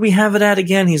now, what do we have it at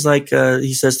again? He's like,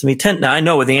 he says to me, 10. Now I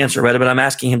know the answer, right? But I'm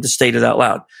asking him to state it out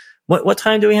loud. What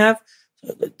time do we have?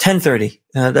 10:30.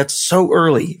 That's so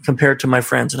early compared to my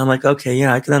friends. And I'm like, okay,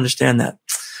 yeah, I can understand that.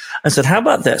 I said, how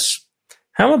about this?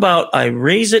 How about I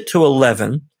raise it to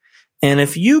 11? And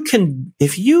if you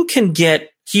can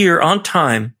get here on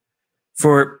time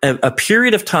for a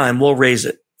period of time, we'll raise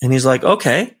it. And he's like,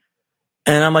 okay.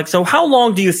 And I'm like, so how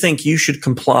long do you think you should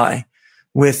comply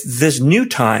with this new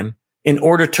time in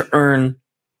order to earn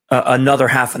another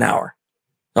half an hour?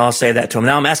 I'll say that to him.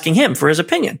 Now I'm asking him for his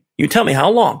opinion. You tell me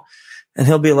how long. And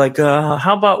he'll be like,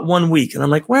 how about 1 week? And I'm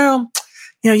like, well,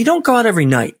 you don't go out every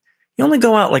night. You only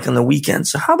go out like on the weekends.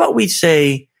 So how about we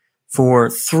say for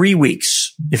 3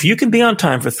 weeks? If you can be on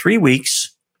time for 3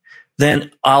 weeks,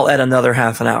 then I'll add another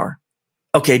half an hour.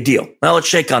 Okay, deal. Now let's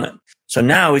shake on it. So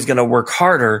now he's going to work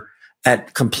harder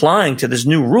at complying to this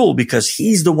new rule because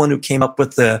he's the one who came up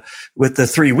with the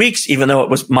 3 weeks, even though it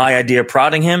was my idea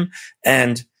prodding him.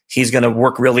 And he's going to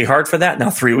work really hard for that. Now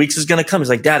 3 weeks is going to come. He's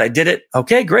like, Dad, I did it.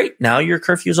 Okay, great. Now your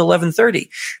curfew is 11:30.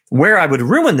 Where I would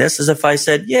ruin this is if I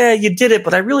said, yeah, you did it,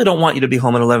 but I really don't want you to be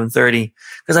home at 11:30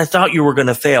 because I thought you were going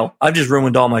to fail. I've just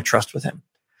ruined all my trust with him.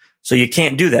 So you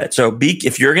can't do that. So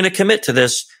if you're going to commit to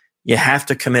this, you have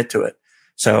to commit to it.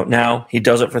 So now he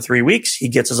does it for 3 weeks. He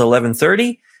gets his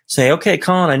 11:30. Say, okay,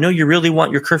 Colin, I know you really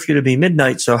want your curfew to be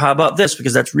midnight. So how about this?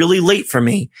 Because that's really late for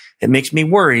me. It makes me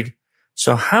worried.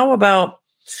 So how about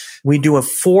we do a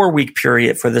 4-week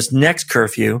period for this next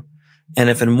curfew. And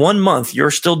if in 1 month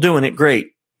you're still doing it,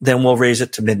 great, then we'll raise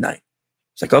it to midnight.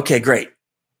 It's like, okay, great.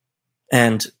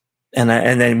 And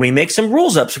then we make some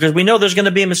rules up because we know there's going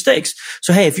to be mistakes.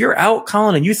 So, hey, if you're out,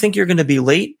 Colin, and you think you're going to be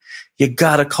late, you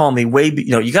got to call me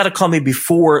you got to call me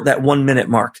before that 1 minute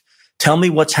mark. Tell me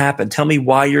what's happened. Tell me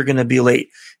why you're going to be late.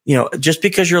 Just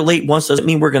because you're late once doesn't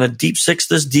mean we're going to deep six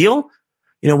this deal.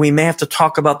 We may have to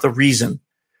talk about the reason.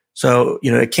 So,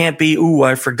 it can't be,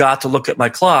 I forgot to look at my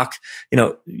clock.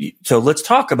 So let's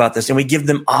talk about this. And we give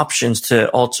them options to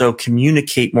also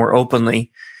communicate more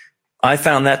openly. I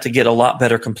found that to get a lot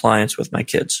better compliance with my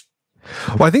kids.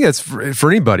 Well, I think that's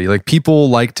for anybody. Like people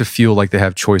like to feel like they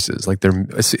have choices. Like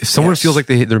if someone feels like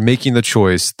they're making the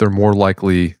choice, they're more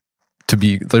likely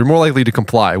they're more likely to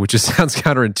comply, which just sounds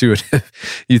counterintuitive.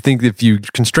 You think if you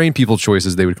constrain people's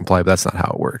choices, they would comply, but that's not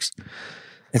how it works.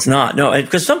 It's not. No,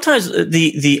 because sometimes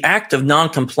the act of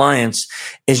non-compliance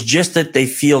is just that they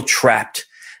feel trapped.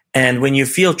 And when you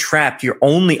feel trapped, your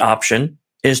only option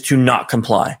is to not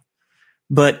comply.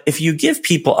 But if you give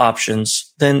people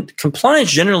options, then compliance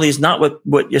generally is not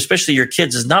what especially your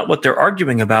kids, is not what they're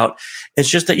arguing about. It's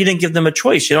just that you didn't give them a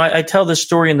choice. I tell this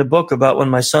story in the book about when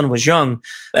my son was young.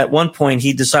 At one point,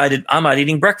 he decided, I'm not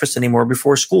eating breakfast anymore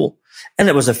before school. And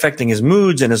it was affecting his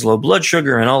moods and his low blood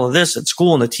sugar and all of this at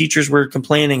school. And the teachers were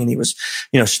complaining, and he was,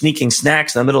 sneaking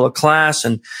snacks in the middle of class.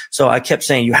 And so I kept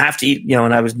saying, you have to eat,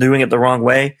 and I was doing it the wrong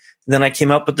way. And then I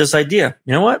came up with this idea.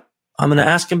 You know what? I'm going to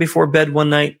ask him before bed one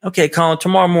night, okay, Colin,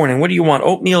 tomorrow morning, what do you want?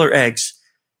 Oatmeal or eggs?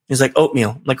 He's like,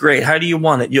 oatmeal. I'm like, great. How do you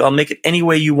want it? I'll make it any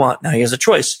way you want. Now he has a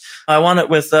choice. I want it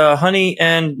with honey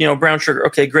and, brown sugar.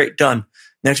 Okay, great. Done.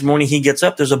 Next morning he gets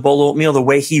up. There's a bowl of oatmeal the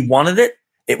way he wanted it.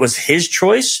 It was his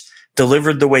choice,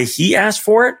 delivered the way he asked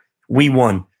for it. We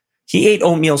won. He ate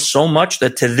oatmeal so much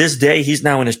that to this day, he's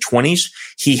now in his 20s.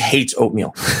 He hates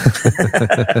oatmeal.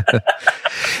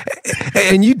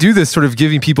 And you do this sort of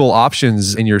giving people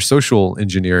options in your social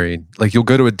engineering. Like you'll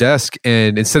go to a desk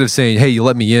and instead of saying, hey, you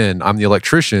let me in, I'm the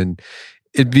electrician,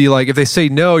 it'd be like, if they say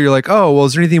no, you're like, oh, well,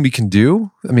 is there anything we can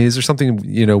do? I mean, is there something,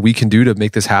 we can do to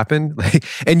make this happen?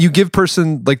 And you give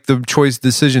person like the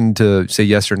decision to say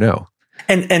yes or no.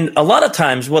 And a lot of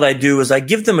times what I do is I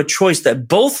give them a choice that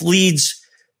both leads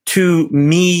to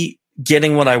me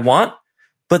getting what I want,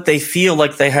 but they feel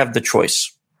like they have the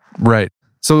choice. Right.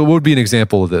 So what would be an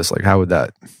example of this? Like, how would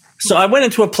that? So I went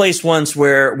into a place once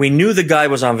where we knew the guy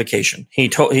was on vacation. He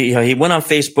went on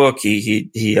Facebook.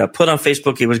 He put on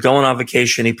Facebook he was going on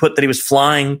vacation. He put that he was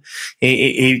flying.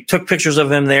 He took pictures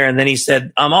of him there, and then he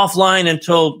said, I'm offline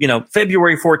until,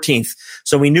 February 14th.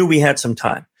 So we knew we had some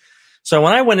time. So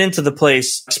when I went into the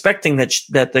place expecting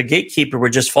that the gatekeeper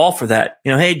would just fall for that,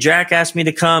 hey, Jack asked me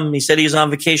to come. He said he's on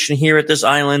vacation here at this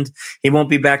island. He won't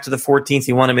be back to the 14th.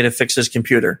 He wanted me to fix his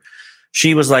computer.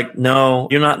 She was like, no,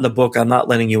 you're not in the book. I'm not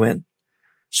letting you in.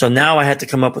 So now I had to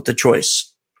come up with the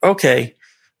choice. Okay,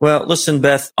 well, listen,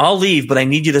 Beth, I'll leave, but I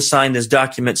need you to sign this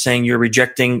document saying you're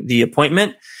rejecting the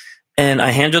appointment. And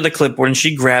I hand her the clipboard and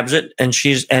she grabs it, and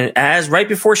right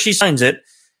before she signs it,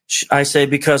 I say,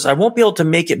 because I won't be able to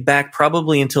make it back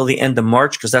probably until the end of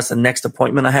March, because that's the next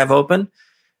appointment I have open.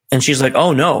 And she's like,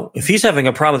 oh no, if he's having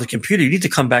a problem with the computer, you need to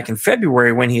come back in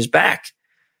February when he's back.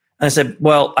 And I said,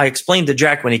 well, I explained to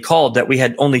Jack when he called that we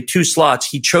had only 2 slots.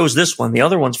 He chose this one. The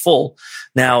other one's full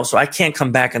now, so I can't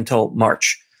come back until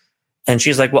March. And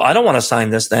she's like, well, I don't want to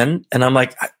sign this then. And I'm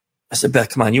like, I said, Beth,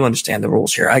 come on, you understand the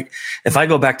rules here. If I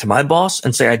go back to my boss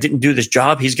and say I didn't do this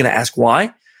job, he's going to ask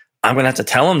why. I'm going to have to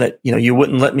tell him that, you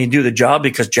wouldn't let me do the job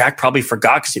because Jack probably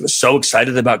forgot because he was so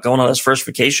excited about going on his first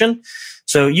vacation.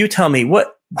 So you tell me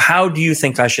how do you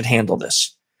think I should handle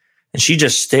this? And she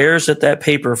just stares at that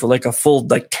paper for like a full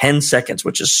 10 seconds,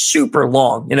 which is super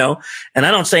long, and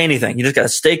I don't say anything. You just got to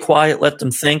stay quiet, let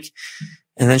them think.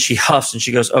 And then she huffs and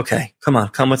she goes, okay, come on,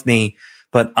 come with me.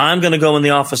 But I'm going to go in the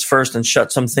office first and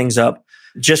shut some things up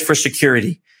just for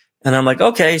security. And I'm like,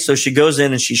 okay. So she goes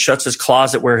in and she shuts his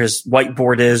closet where his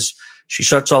whiteboard is. She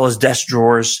shuts all his desk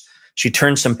drawers. She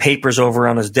turns some papers over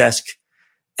on his desk.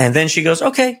 And then she goes,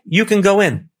 okay, you can go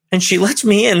in. And she lets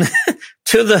me in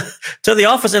to the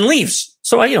office and leaves.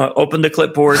 So I, open the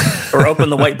clipboard or open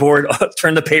the whiteboard,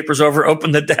 turn the papers over,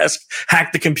 open the desk,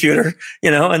 hack the computer,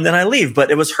 and then I leave.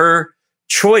 But it was her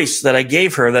choice that I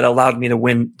gave her that allowed me to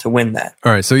win that.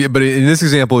 All right. So, yeah, but in this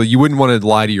example, you wouldn't want to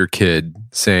lie to your kid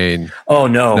saying, "Oh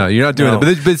no, you're not doing it." But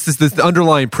it's this the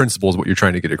underlying principle is what you're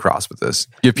trying to get across with this.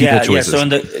 Give people choices.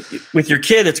 Yeah. So with your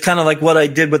kid, it's kind of like what I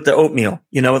did with the oatmeal.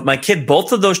 With my kid,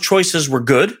 both of those choices were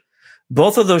good.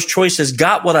 Both of those choices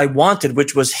got what I wanted,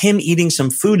 which was him eating some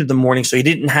food in the morning so he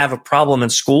didn't have a problem in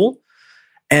school.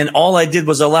 And all I did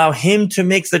was allow him to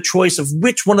make the choice of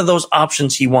which one of those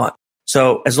options he wants.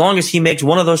 So as long as he makes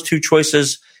one of those 2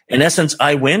 choices, in essence,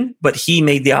 I win, but he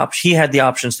had the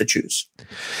options to choose.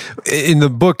 In the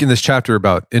book, in this chapter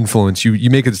about influence, you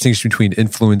make a distinction between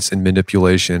influence and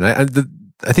manipulation. I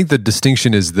think the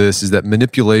distinction is that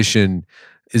manipulation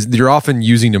is you're often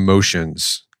using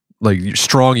emotions, like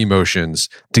strong emotions,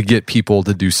 to get people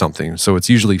to do something. So it's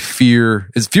usually fear.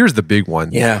 Fear is the big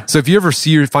one. Yeah. So if you ever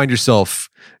find yourself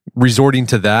resorting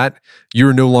to that,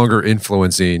 you're no longer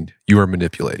influencing, you are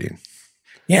manipulating.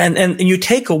 Yeah, and you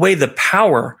take away the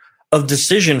power of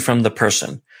decision from the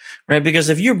person, right? Because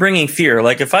if you're bringing fear,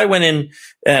 like if I went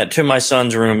in to my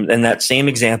son's room in that same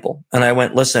example, and I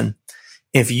went, listen,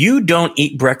 if you don't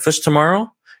eat breakfast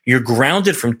tomorrow, You're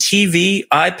grounded from TV,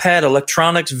 iPad,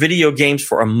 electronics, video games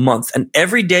for a month. And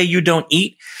every day you don't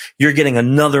eat, you're getting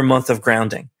another month of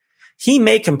grounding. He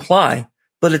may comply,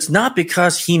 but it's not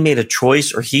because he made a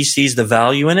choice or he sees the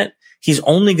value in it. He's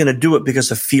only going to do it because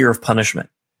of fear of punishment.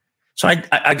 So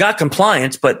I got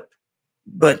compliance, but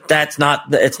it's not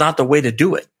the way to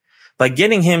do it. By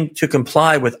getting him to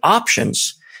comply with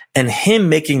options and him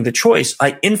making the choice,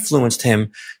 I influenced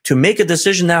him to make a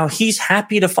decision now he's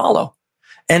happy to follow.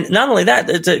 And not only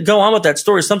that, to go on with that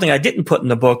story, something I didn't put in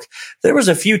the book, there was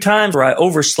a few times where I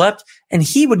overslept and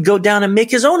he would go down and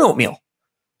make his own oatmeal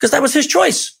because that was his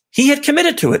choice. He had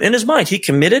committed to it in his mind. He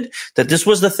committed that this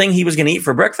was the thing he was going to eat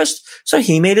for breakfast. So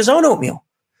he made his own oatmeal.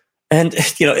 And,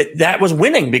 that was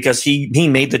winning because he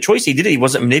made the choice. He did it. He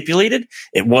wasn't manipulated.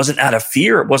 It wasn't out of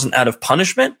fear. It wasn't out of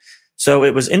punishment. So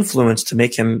it was influence to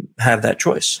make him have that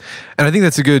choice. And I think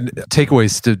that's a good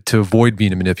takeaway to avoid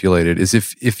being manipulated is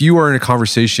if you are in a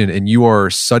conversation and you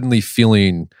are suddenly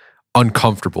feeling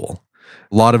uncomfortable,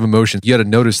 a lot of emotions, you got to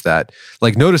notice that.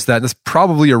 Notice that. And that's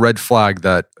probably a red flag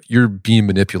that you're being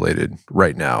manipulated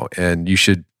right now and you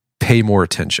should pay more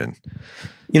attention.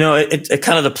 It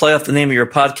kind of to play off the name of your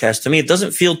podcast, to me, it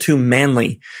doesn't feel too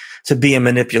manly to be a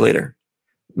manipulator.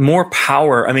 More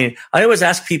power. I mean, I always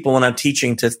ask people when I'm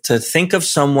teaching to think of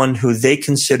someone who they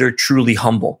consider truly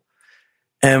humble.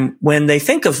 And when they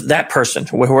think of that person,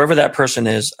 whoever that person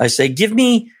is, I say, give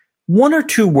me one or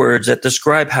two words that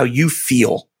describe how you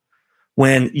feel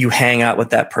when you hang out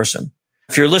with that person.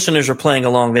 If your listeners are playing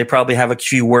along, they probably have a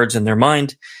few words in their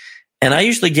mind. And I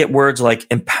usually get words like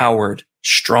empowered,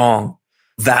 strong,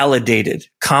 validated,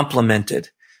 complimented,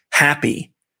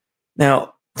 happy.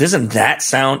 Now, doesn't that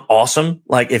sound awesome?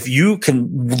 Like if you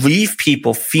can leave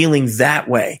people feeling that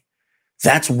way,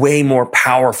 that's way more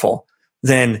powerful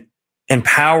than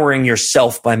empowering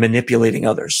yourself by manipulating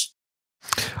others.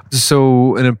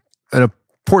 So an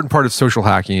important part of social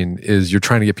hacking is you're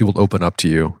trying to get people to open up to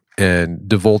you and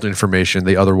divulge information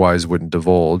they otherwise wouldn't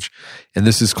divulge. And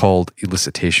this is called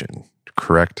elicitation,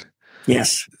 correct?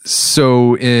 Yes.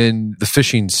 So in the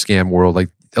phishing scam world,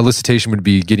 elicitation would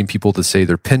be getting people to say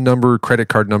their PIN number, credit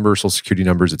card number, social security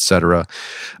numbers, etc.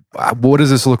 What does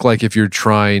this look like if you're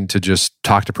trying to just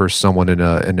talk to someone in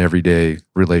an everyday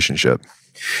relationship?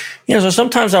 So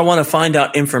sometimes I want to find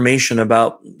out information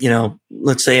about,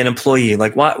 let's say an employee,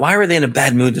 like why were they in a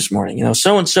bad mood this morning?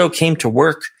 So-and-so came to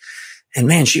work and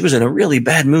man, she was in a really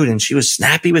bad mood and she was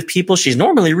snappy with people. She's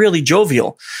normally really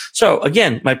jovial. So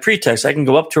again, my pretext, I can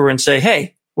go up to her and say,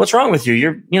 hey, what's wrong with you?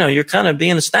 You're kind of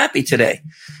being snappy today.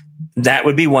 That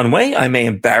would be one way. I may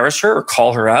embarrass her or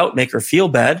call her out, make her feel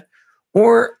bad,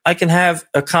 or I can have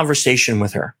a conversation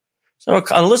with her. So an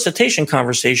elicitation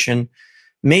conversation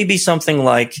may be something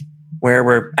like where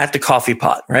we're at the coffee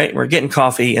pot, right? We're getting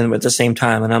coffee and at the same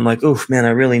time. And I'm like, oof, man,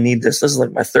 I really need this. This is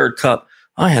like my third cup.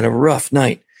 I had a rough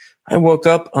night. I woke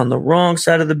up on the wrong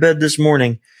side of the bed this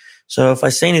morning. So if I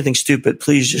say anything stupid,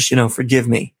 please just, forgive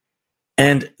me.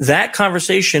 And that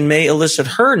conversation may elicit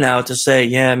her now to say,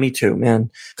 yeah, me too, man.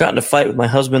 Got in a fight with my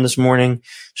husband this morning.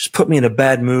 Just put me in a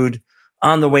bad mood.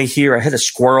 On the way here, I hit a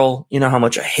squirrel. You know how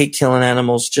much I hate killing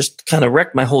animals. Just kind of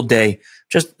wrecked my whole day.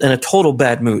 Just in a total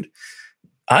bad mood.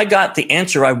 I got the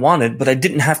answer I wanted, but I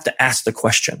didn't have to ask the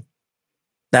question.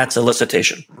 That's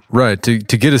elicitation. Right. To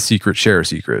get a secret, share a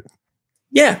secret.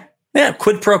 Yeah. Yeah.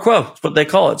 Quid pro quo. That's what they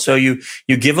call it. So you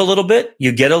give a little bit,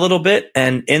 you get a little bit.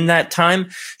 And in that time,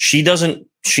 she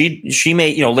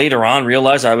may, later on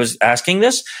realize I was asking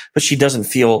this, but she doesn't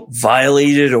feel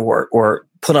violated or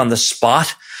put on the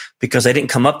spot because I didn't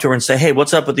come up to her and say, hey,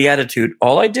 what's up with the attitude?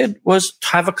 All I did was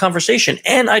have a conversation.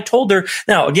 And I told her,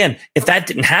 now again, if that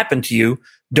didn't happen to you,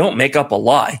 don't make up a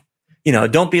lie.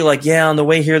 Don't be like, yeah, on the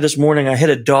way here this morning, I hit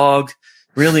a dog.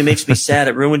 Really makes me sad.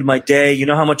 It ruined my day. You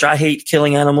know how much I hate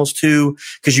killing animals too,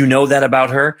 because you know that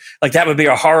about her. Like that would be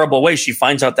a horrible way. She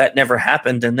finds out that never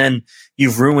happened, and then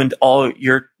you've ruined all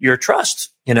your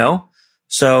trust.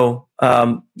 So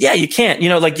you can't.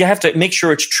 You have to make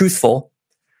sure it's truthful,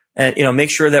 and make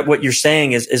sure that what you're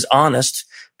saying is honest,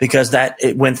 because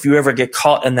if you ever get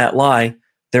caught in that lie,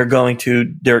 you're going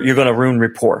to ruin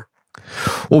rapport.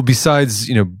 Well,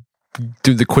 besides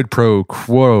do the quid pro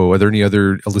quo, are there any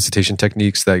other elicitation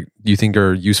techniques that you think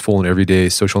are useful in everyday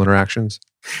social interactions?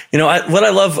 What I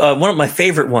love, one of my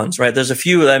favorite ones, right? There's a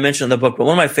few that I mentioned in the book, but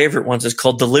one of my favorite ones is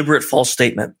called deliberate false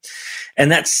statement.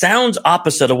 And that sounds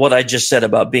opposite of what I just said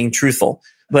about being truthful.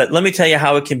 But let me tell you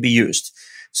how it can be used.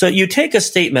 So you take a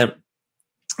statement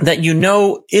that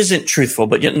isn't truthful,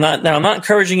 but I'm not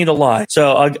encouraging you to lie.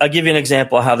 So I'll give you an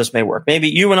example of how this may work. Maybe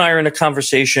you and I are in a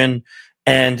conversation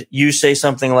and you say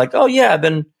something like, oh yeah, I've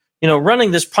been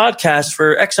running this podcast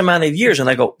for X amount of years. And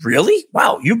I go, really?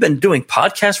 Wow, you've been doing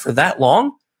podcasts for that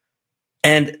long?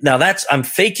 And now I'm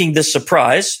faking this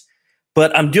surprise,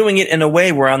 but I'm doing it in a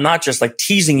way where I'm not just like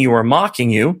teasing you or mocking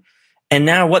you. And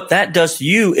now what that does to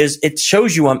you is it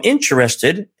shows you I'm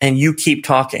interested and you keep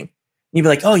talking. You'd be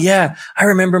like, oh yeah, I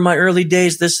remember my early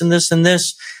days, this and this and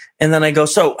this. And then I go,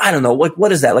 so I don't know,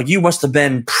 what is that? Like you must have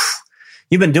been,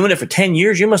 you've been doing it for 10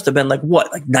 years. You must have been like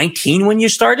 19 when you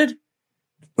started?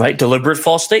 Right? Deliberate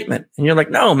false statement. And you're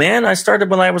like, no, man, I started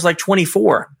when I was like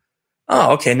 24.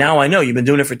 Oh, okay. Now I know you've been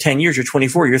doing it for 10 years. You're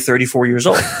 24. You're 34 years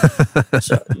old.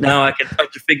 So now I can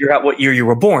start to figure out what year you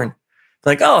were born.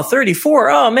 Like, oh, 34.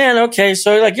 Oh man. Okay.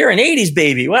 So like you're an 80s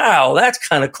baby. Wow. That's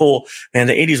kind of cool. Man,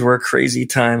 the 80s were a crazy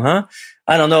time, huh?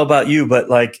 I don't know about you, but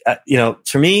like,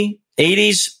 to me,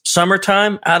 80s,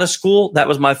 summertime, out of school, that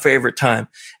was my favorite time.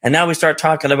 And now we start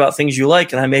talking about things you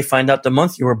like, and I may find out the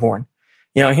month you were born.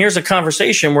 Here's a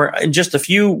conversation where in just a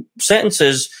few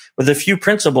sentences with a few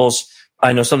principles,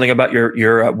 I know something about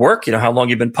your work, how long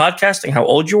you've been podcasting, how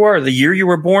old you are, the year you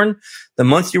were born, the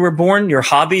month you were born, your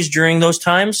hobbies during those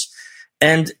times.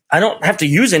 And I don't have to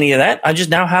use any of that. I just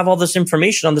now have all this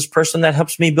information on this person that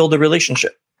helps me build a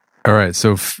relationship. All right.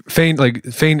 So feign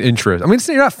interest. I mean,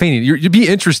 you're not feigning. You'd be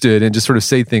interested and just sort of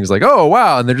say things like, oh,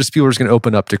 wow. And they're just people are just going to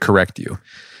open up to correct you.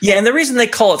 Yeah. And the reason they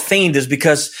call it feigned is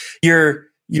because you're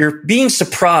being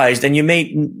surprised, and you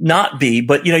may not be,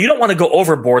 but you don't want to go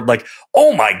overboard. Like,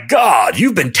 oh my God,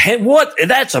 you've been 10. What?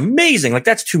 That's amazing. Like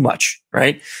that's too much.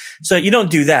 Right. So you don't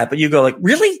do that, but you go like,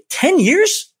 really? 10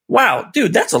 years? Wow,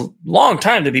 dude, that's a long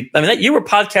time to be. I mean, you were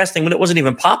podcasting when it wasn't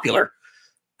even popular.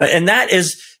 And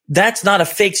that's not a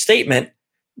fake statement,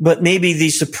 but maybe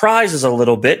the surprise is a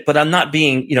little bit, but I'm not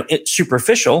being,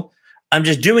 superficial. I'm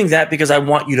just doing that because I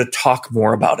want you to talk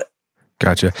more about it.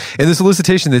 Gotcha. And this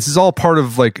solicitation, this is all part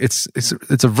of like, it's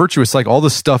a virtuous cycle. All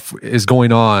this stuff is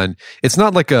going on. It's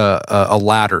not like a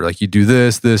ladder. Like you do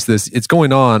this. It's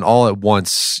going on all at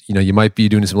once. You might be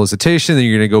doing some solicitation, then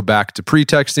you're going to go back to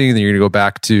pretexting, then you're going to go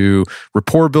back to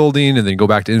rapport building, and then go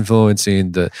back to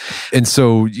influencing. And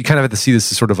so you kind of have to see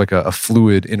this as sort of like a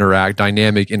fluid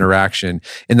dynamic interaction.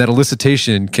 And that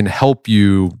elicitation can help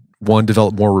you, one,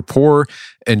 develop more rapport,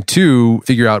 and two,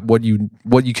 figure out what you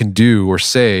can do or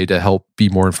say to help be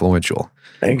more influential.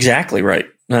 Exactly right.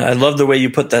 I love the way you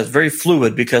put that. It's very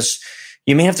fluid, because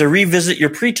you may have to revisit your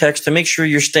pretext to make sure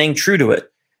you're staying true to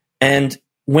it. And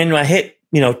when I hit,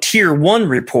 tier 1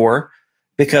 rapport,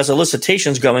 because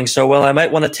elicitation's going so well, I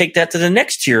might want to take that to the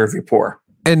next tier of rapport.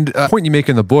 And a point you make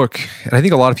in the book, and I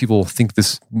think a lot of people think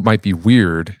this might be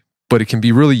weird, but it can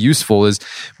be really useful, is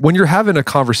when you're having a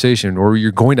conversation or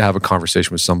you're going to have a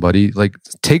conversation with somebody, like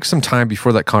take some time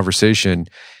before that conversation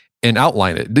and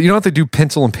outline it. You don't have to do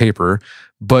pencil and paper,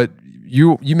 but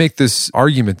you make this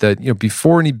argument that,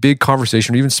 before any big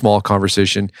conversation or even small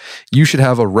conversation, you should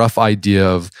have a rough idea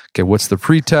of, okay, what's the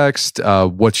pretext?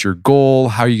 What's your goal?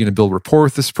 How are you going to build rapport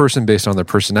with this person based on their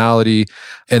personality?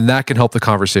 And that can help the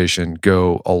conversation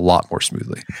go a lot more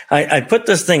smoothly. I put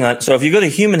this thing on. So if you go to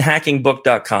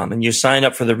humanhackingbook.com and you sign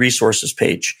up for the resources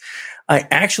page, I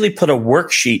actually put a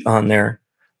worksheet on there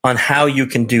on how you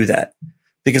can do that.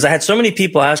 Because I had so many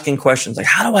people asking questions like,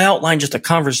 how do I outline just a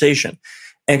conversation?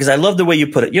 And because I love the way you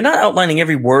put it, you're not outlining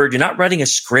every word. You're not writing a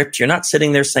script. You're not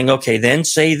sitting there saying, okay, then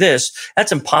say this.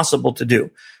 That's impossible to do.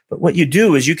 But what you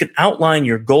do is you can outline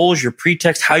your goals, your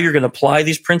pretext, how you're going to apply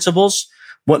these principles,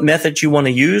 what methods you want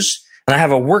to use. And I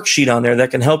have a worksheet on there that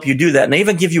can help you do that. And I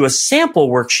even give you a sample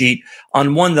worksheet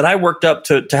on one that I worked up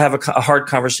to have a hard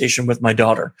conversation with my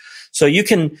daughter. So you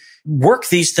can work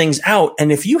these things out.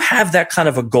 And if you have that kind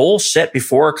of a goal set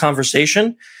before a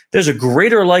conversation, there's a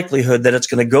greater likelihood that it's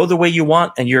going to go the way you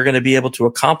want, and you're going to be able to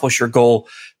accomplish your goal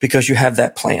because you have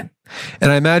that plan. And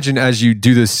I imagine as you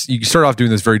do this, you start off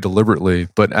doing this very deliberately,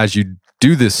 but as you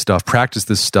do this stuff, practice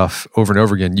this stuff over and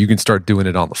over again, you can start doing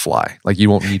it on the fly. Like you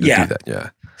won't need to do that. Yeah.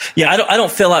 Yeah, I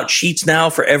don't fill out sheets now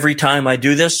for every time I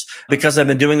do this, because I've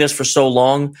been doing this for so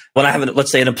long. When I have, let's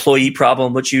say, an employee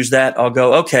problem, let's use that. I'll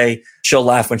go, okay, she'll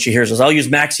laugh when she hears this. I'll use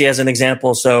Maxie as an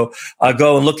example. So I'll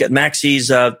go and look at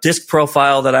Maxie's disc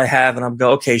profile that I have, and I'll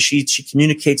go, okay, she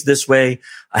communicates this way.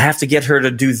 I have to get her to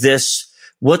do this.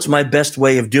 What's my best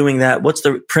way of doing that? What's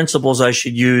the principles I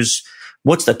should use?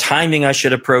 What's the timing I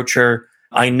should approach her?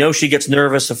 I know she gets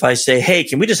nervous if I say, hey,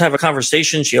 can we just have a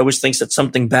conversation? She always thinks it's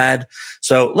something bad.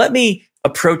 So let me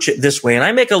approach it this way. And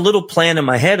I make a little plan in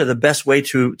my head of the best way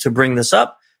to bring this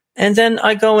up. And then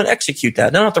I go and execute that. I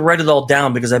don't have to write it all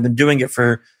down because I've been doing it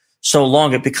for so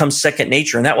long. It becomes second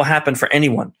nature. And that will happen for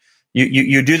anyone.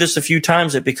 You do this a few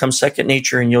times, it becomes second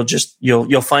nature, and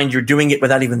you'll find you're doing it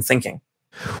without even thinking.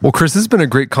 Well, Chris, this has been a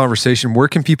great conversation. Where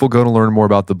can people go to learn more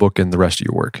about the book and the rest of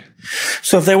your work?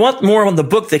 So if they want more on the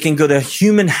book, they can go to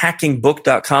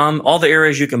humanhackingbook.com. All the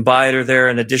areas you can buy it are there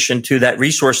in addition to that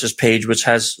resources page, which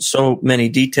has so many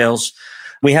details.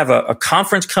 We have a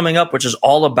conference coming up, which is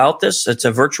all about this. It's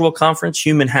a virtual conference,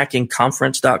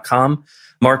 humanhackingconference.com,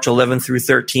 March 11 through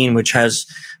 13, which has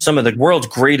some of the world's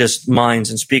greatest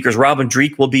minds and speakers. Robin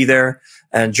Dreek will be there,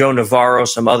 and Joe Navarro,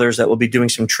 some others that will be doing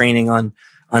some training on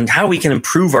how we can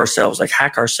improve ourselves, like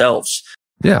hack ourselves.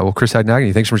 Yeah, well, Chris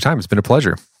Hadnagy, thanks for your time. It's been a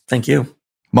pleasure. Thank you.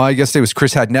 My guest today was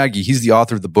Chris Hadnagy. He's the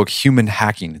author of the book Human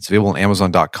Hacking. It's available on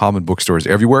Amazon.com and bookstores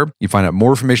everywhere. You can find out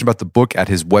more information about the book at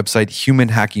his website,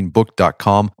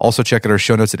 humanhackingbook.com. Also check out our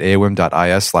show notes at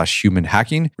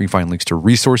aom.is/humanhacking, where you can find links to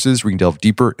resources where you can delve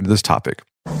deeper into this topic.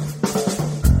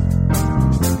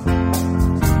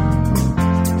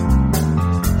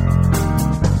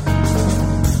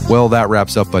 Well, that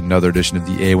wraps up another edition of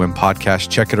the AOM podcast.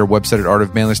 Check out our website at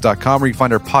artofmanliness.com, where you can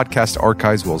find our podcast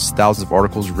archives, as well as thousands of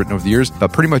articles written over the years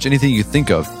about pretty much anything you can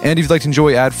think of. And if you'd like to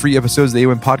enjoy ad-free episodes of the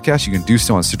AOM podcast, you can do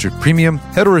so on Stitcher Premium.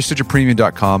 Head over to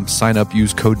StitcherPremium.com, sign up,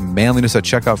 use code manliness at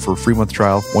checkout for a free month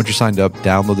trial. Once you're signed up,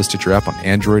 download the Stitcher app on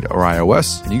Android or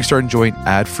iOS, and you can start enjoying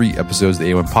ad-free episodes of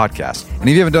the AOM podcast. And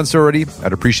if you haven't done so already,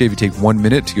 I'd appreciate if you take 1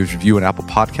 minute to give us a review on Apple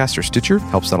Podcasts or Stitcher. It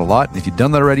helps out a lot. And if you've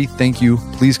done that already, thank you.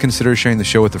 Please consider sharing the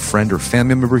show with a friend or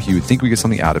family member who you would think we get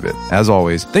something out of it. As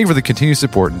always, thank you for the continued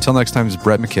support. Until next time, this is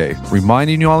Brett McKay,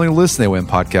 reminding you all to listen to the AOM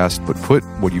podcast, but put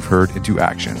what you've heard into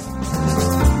action.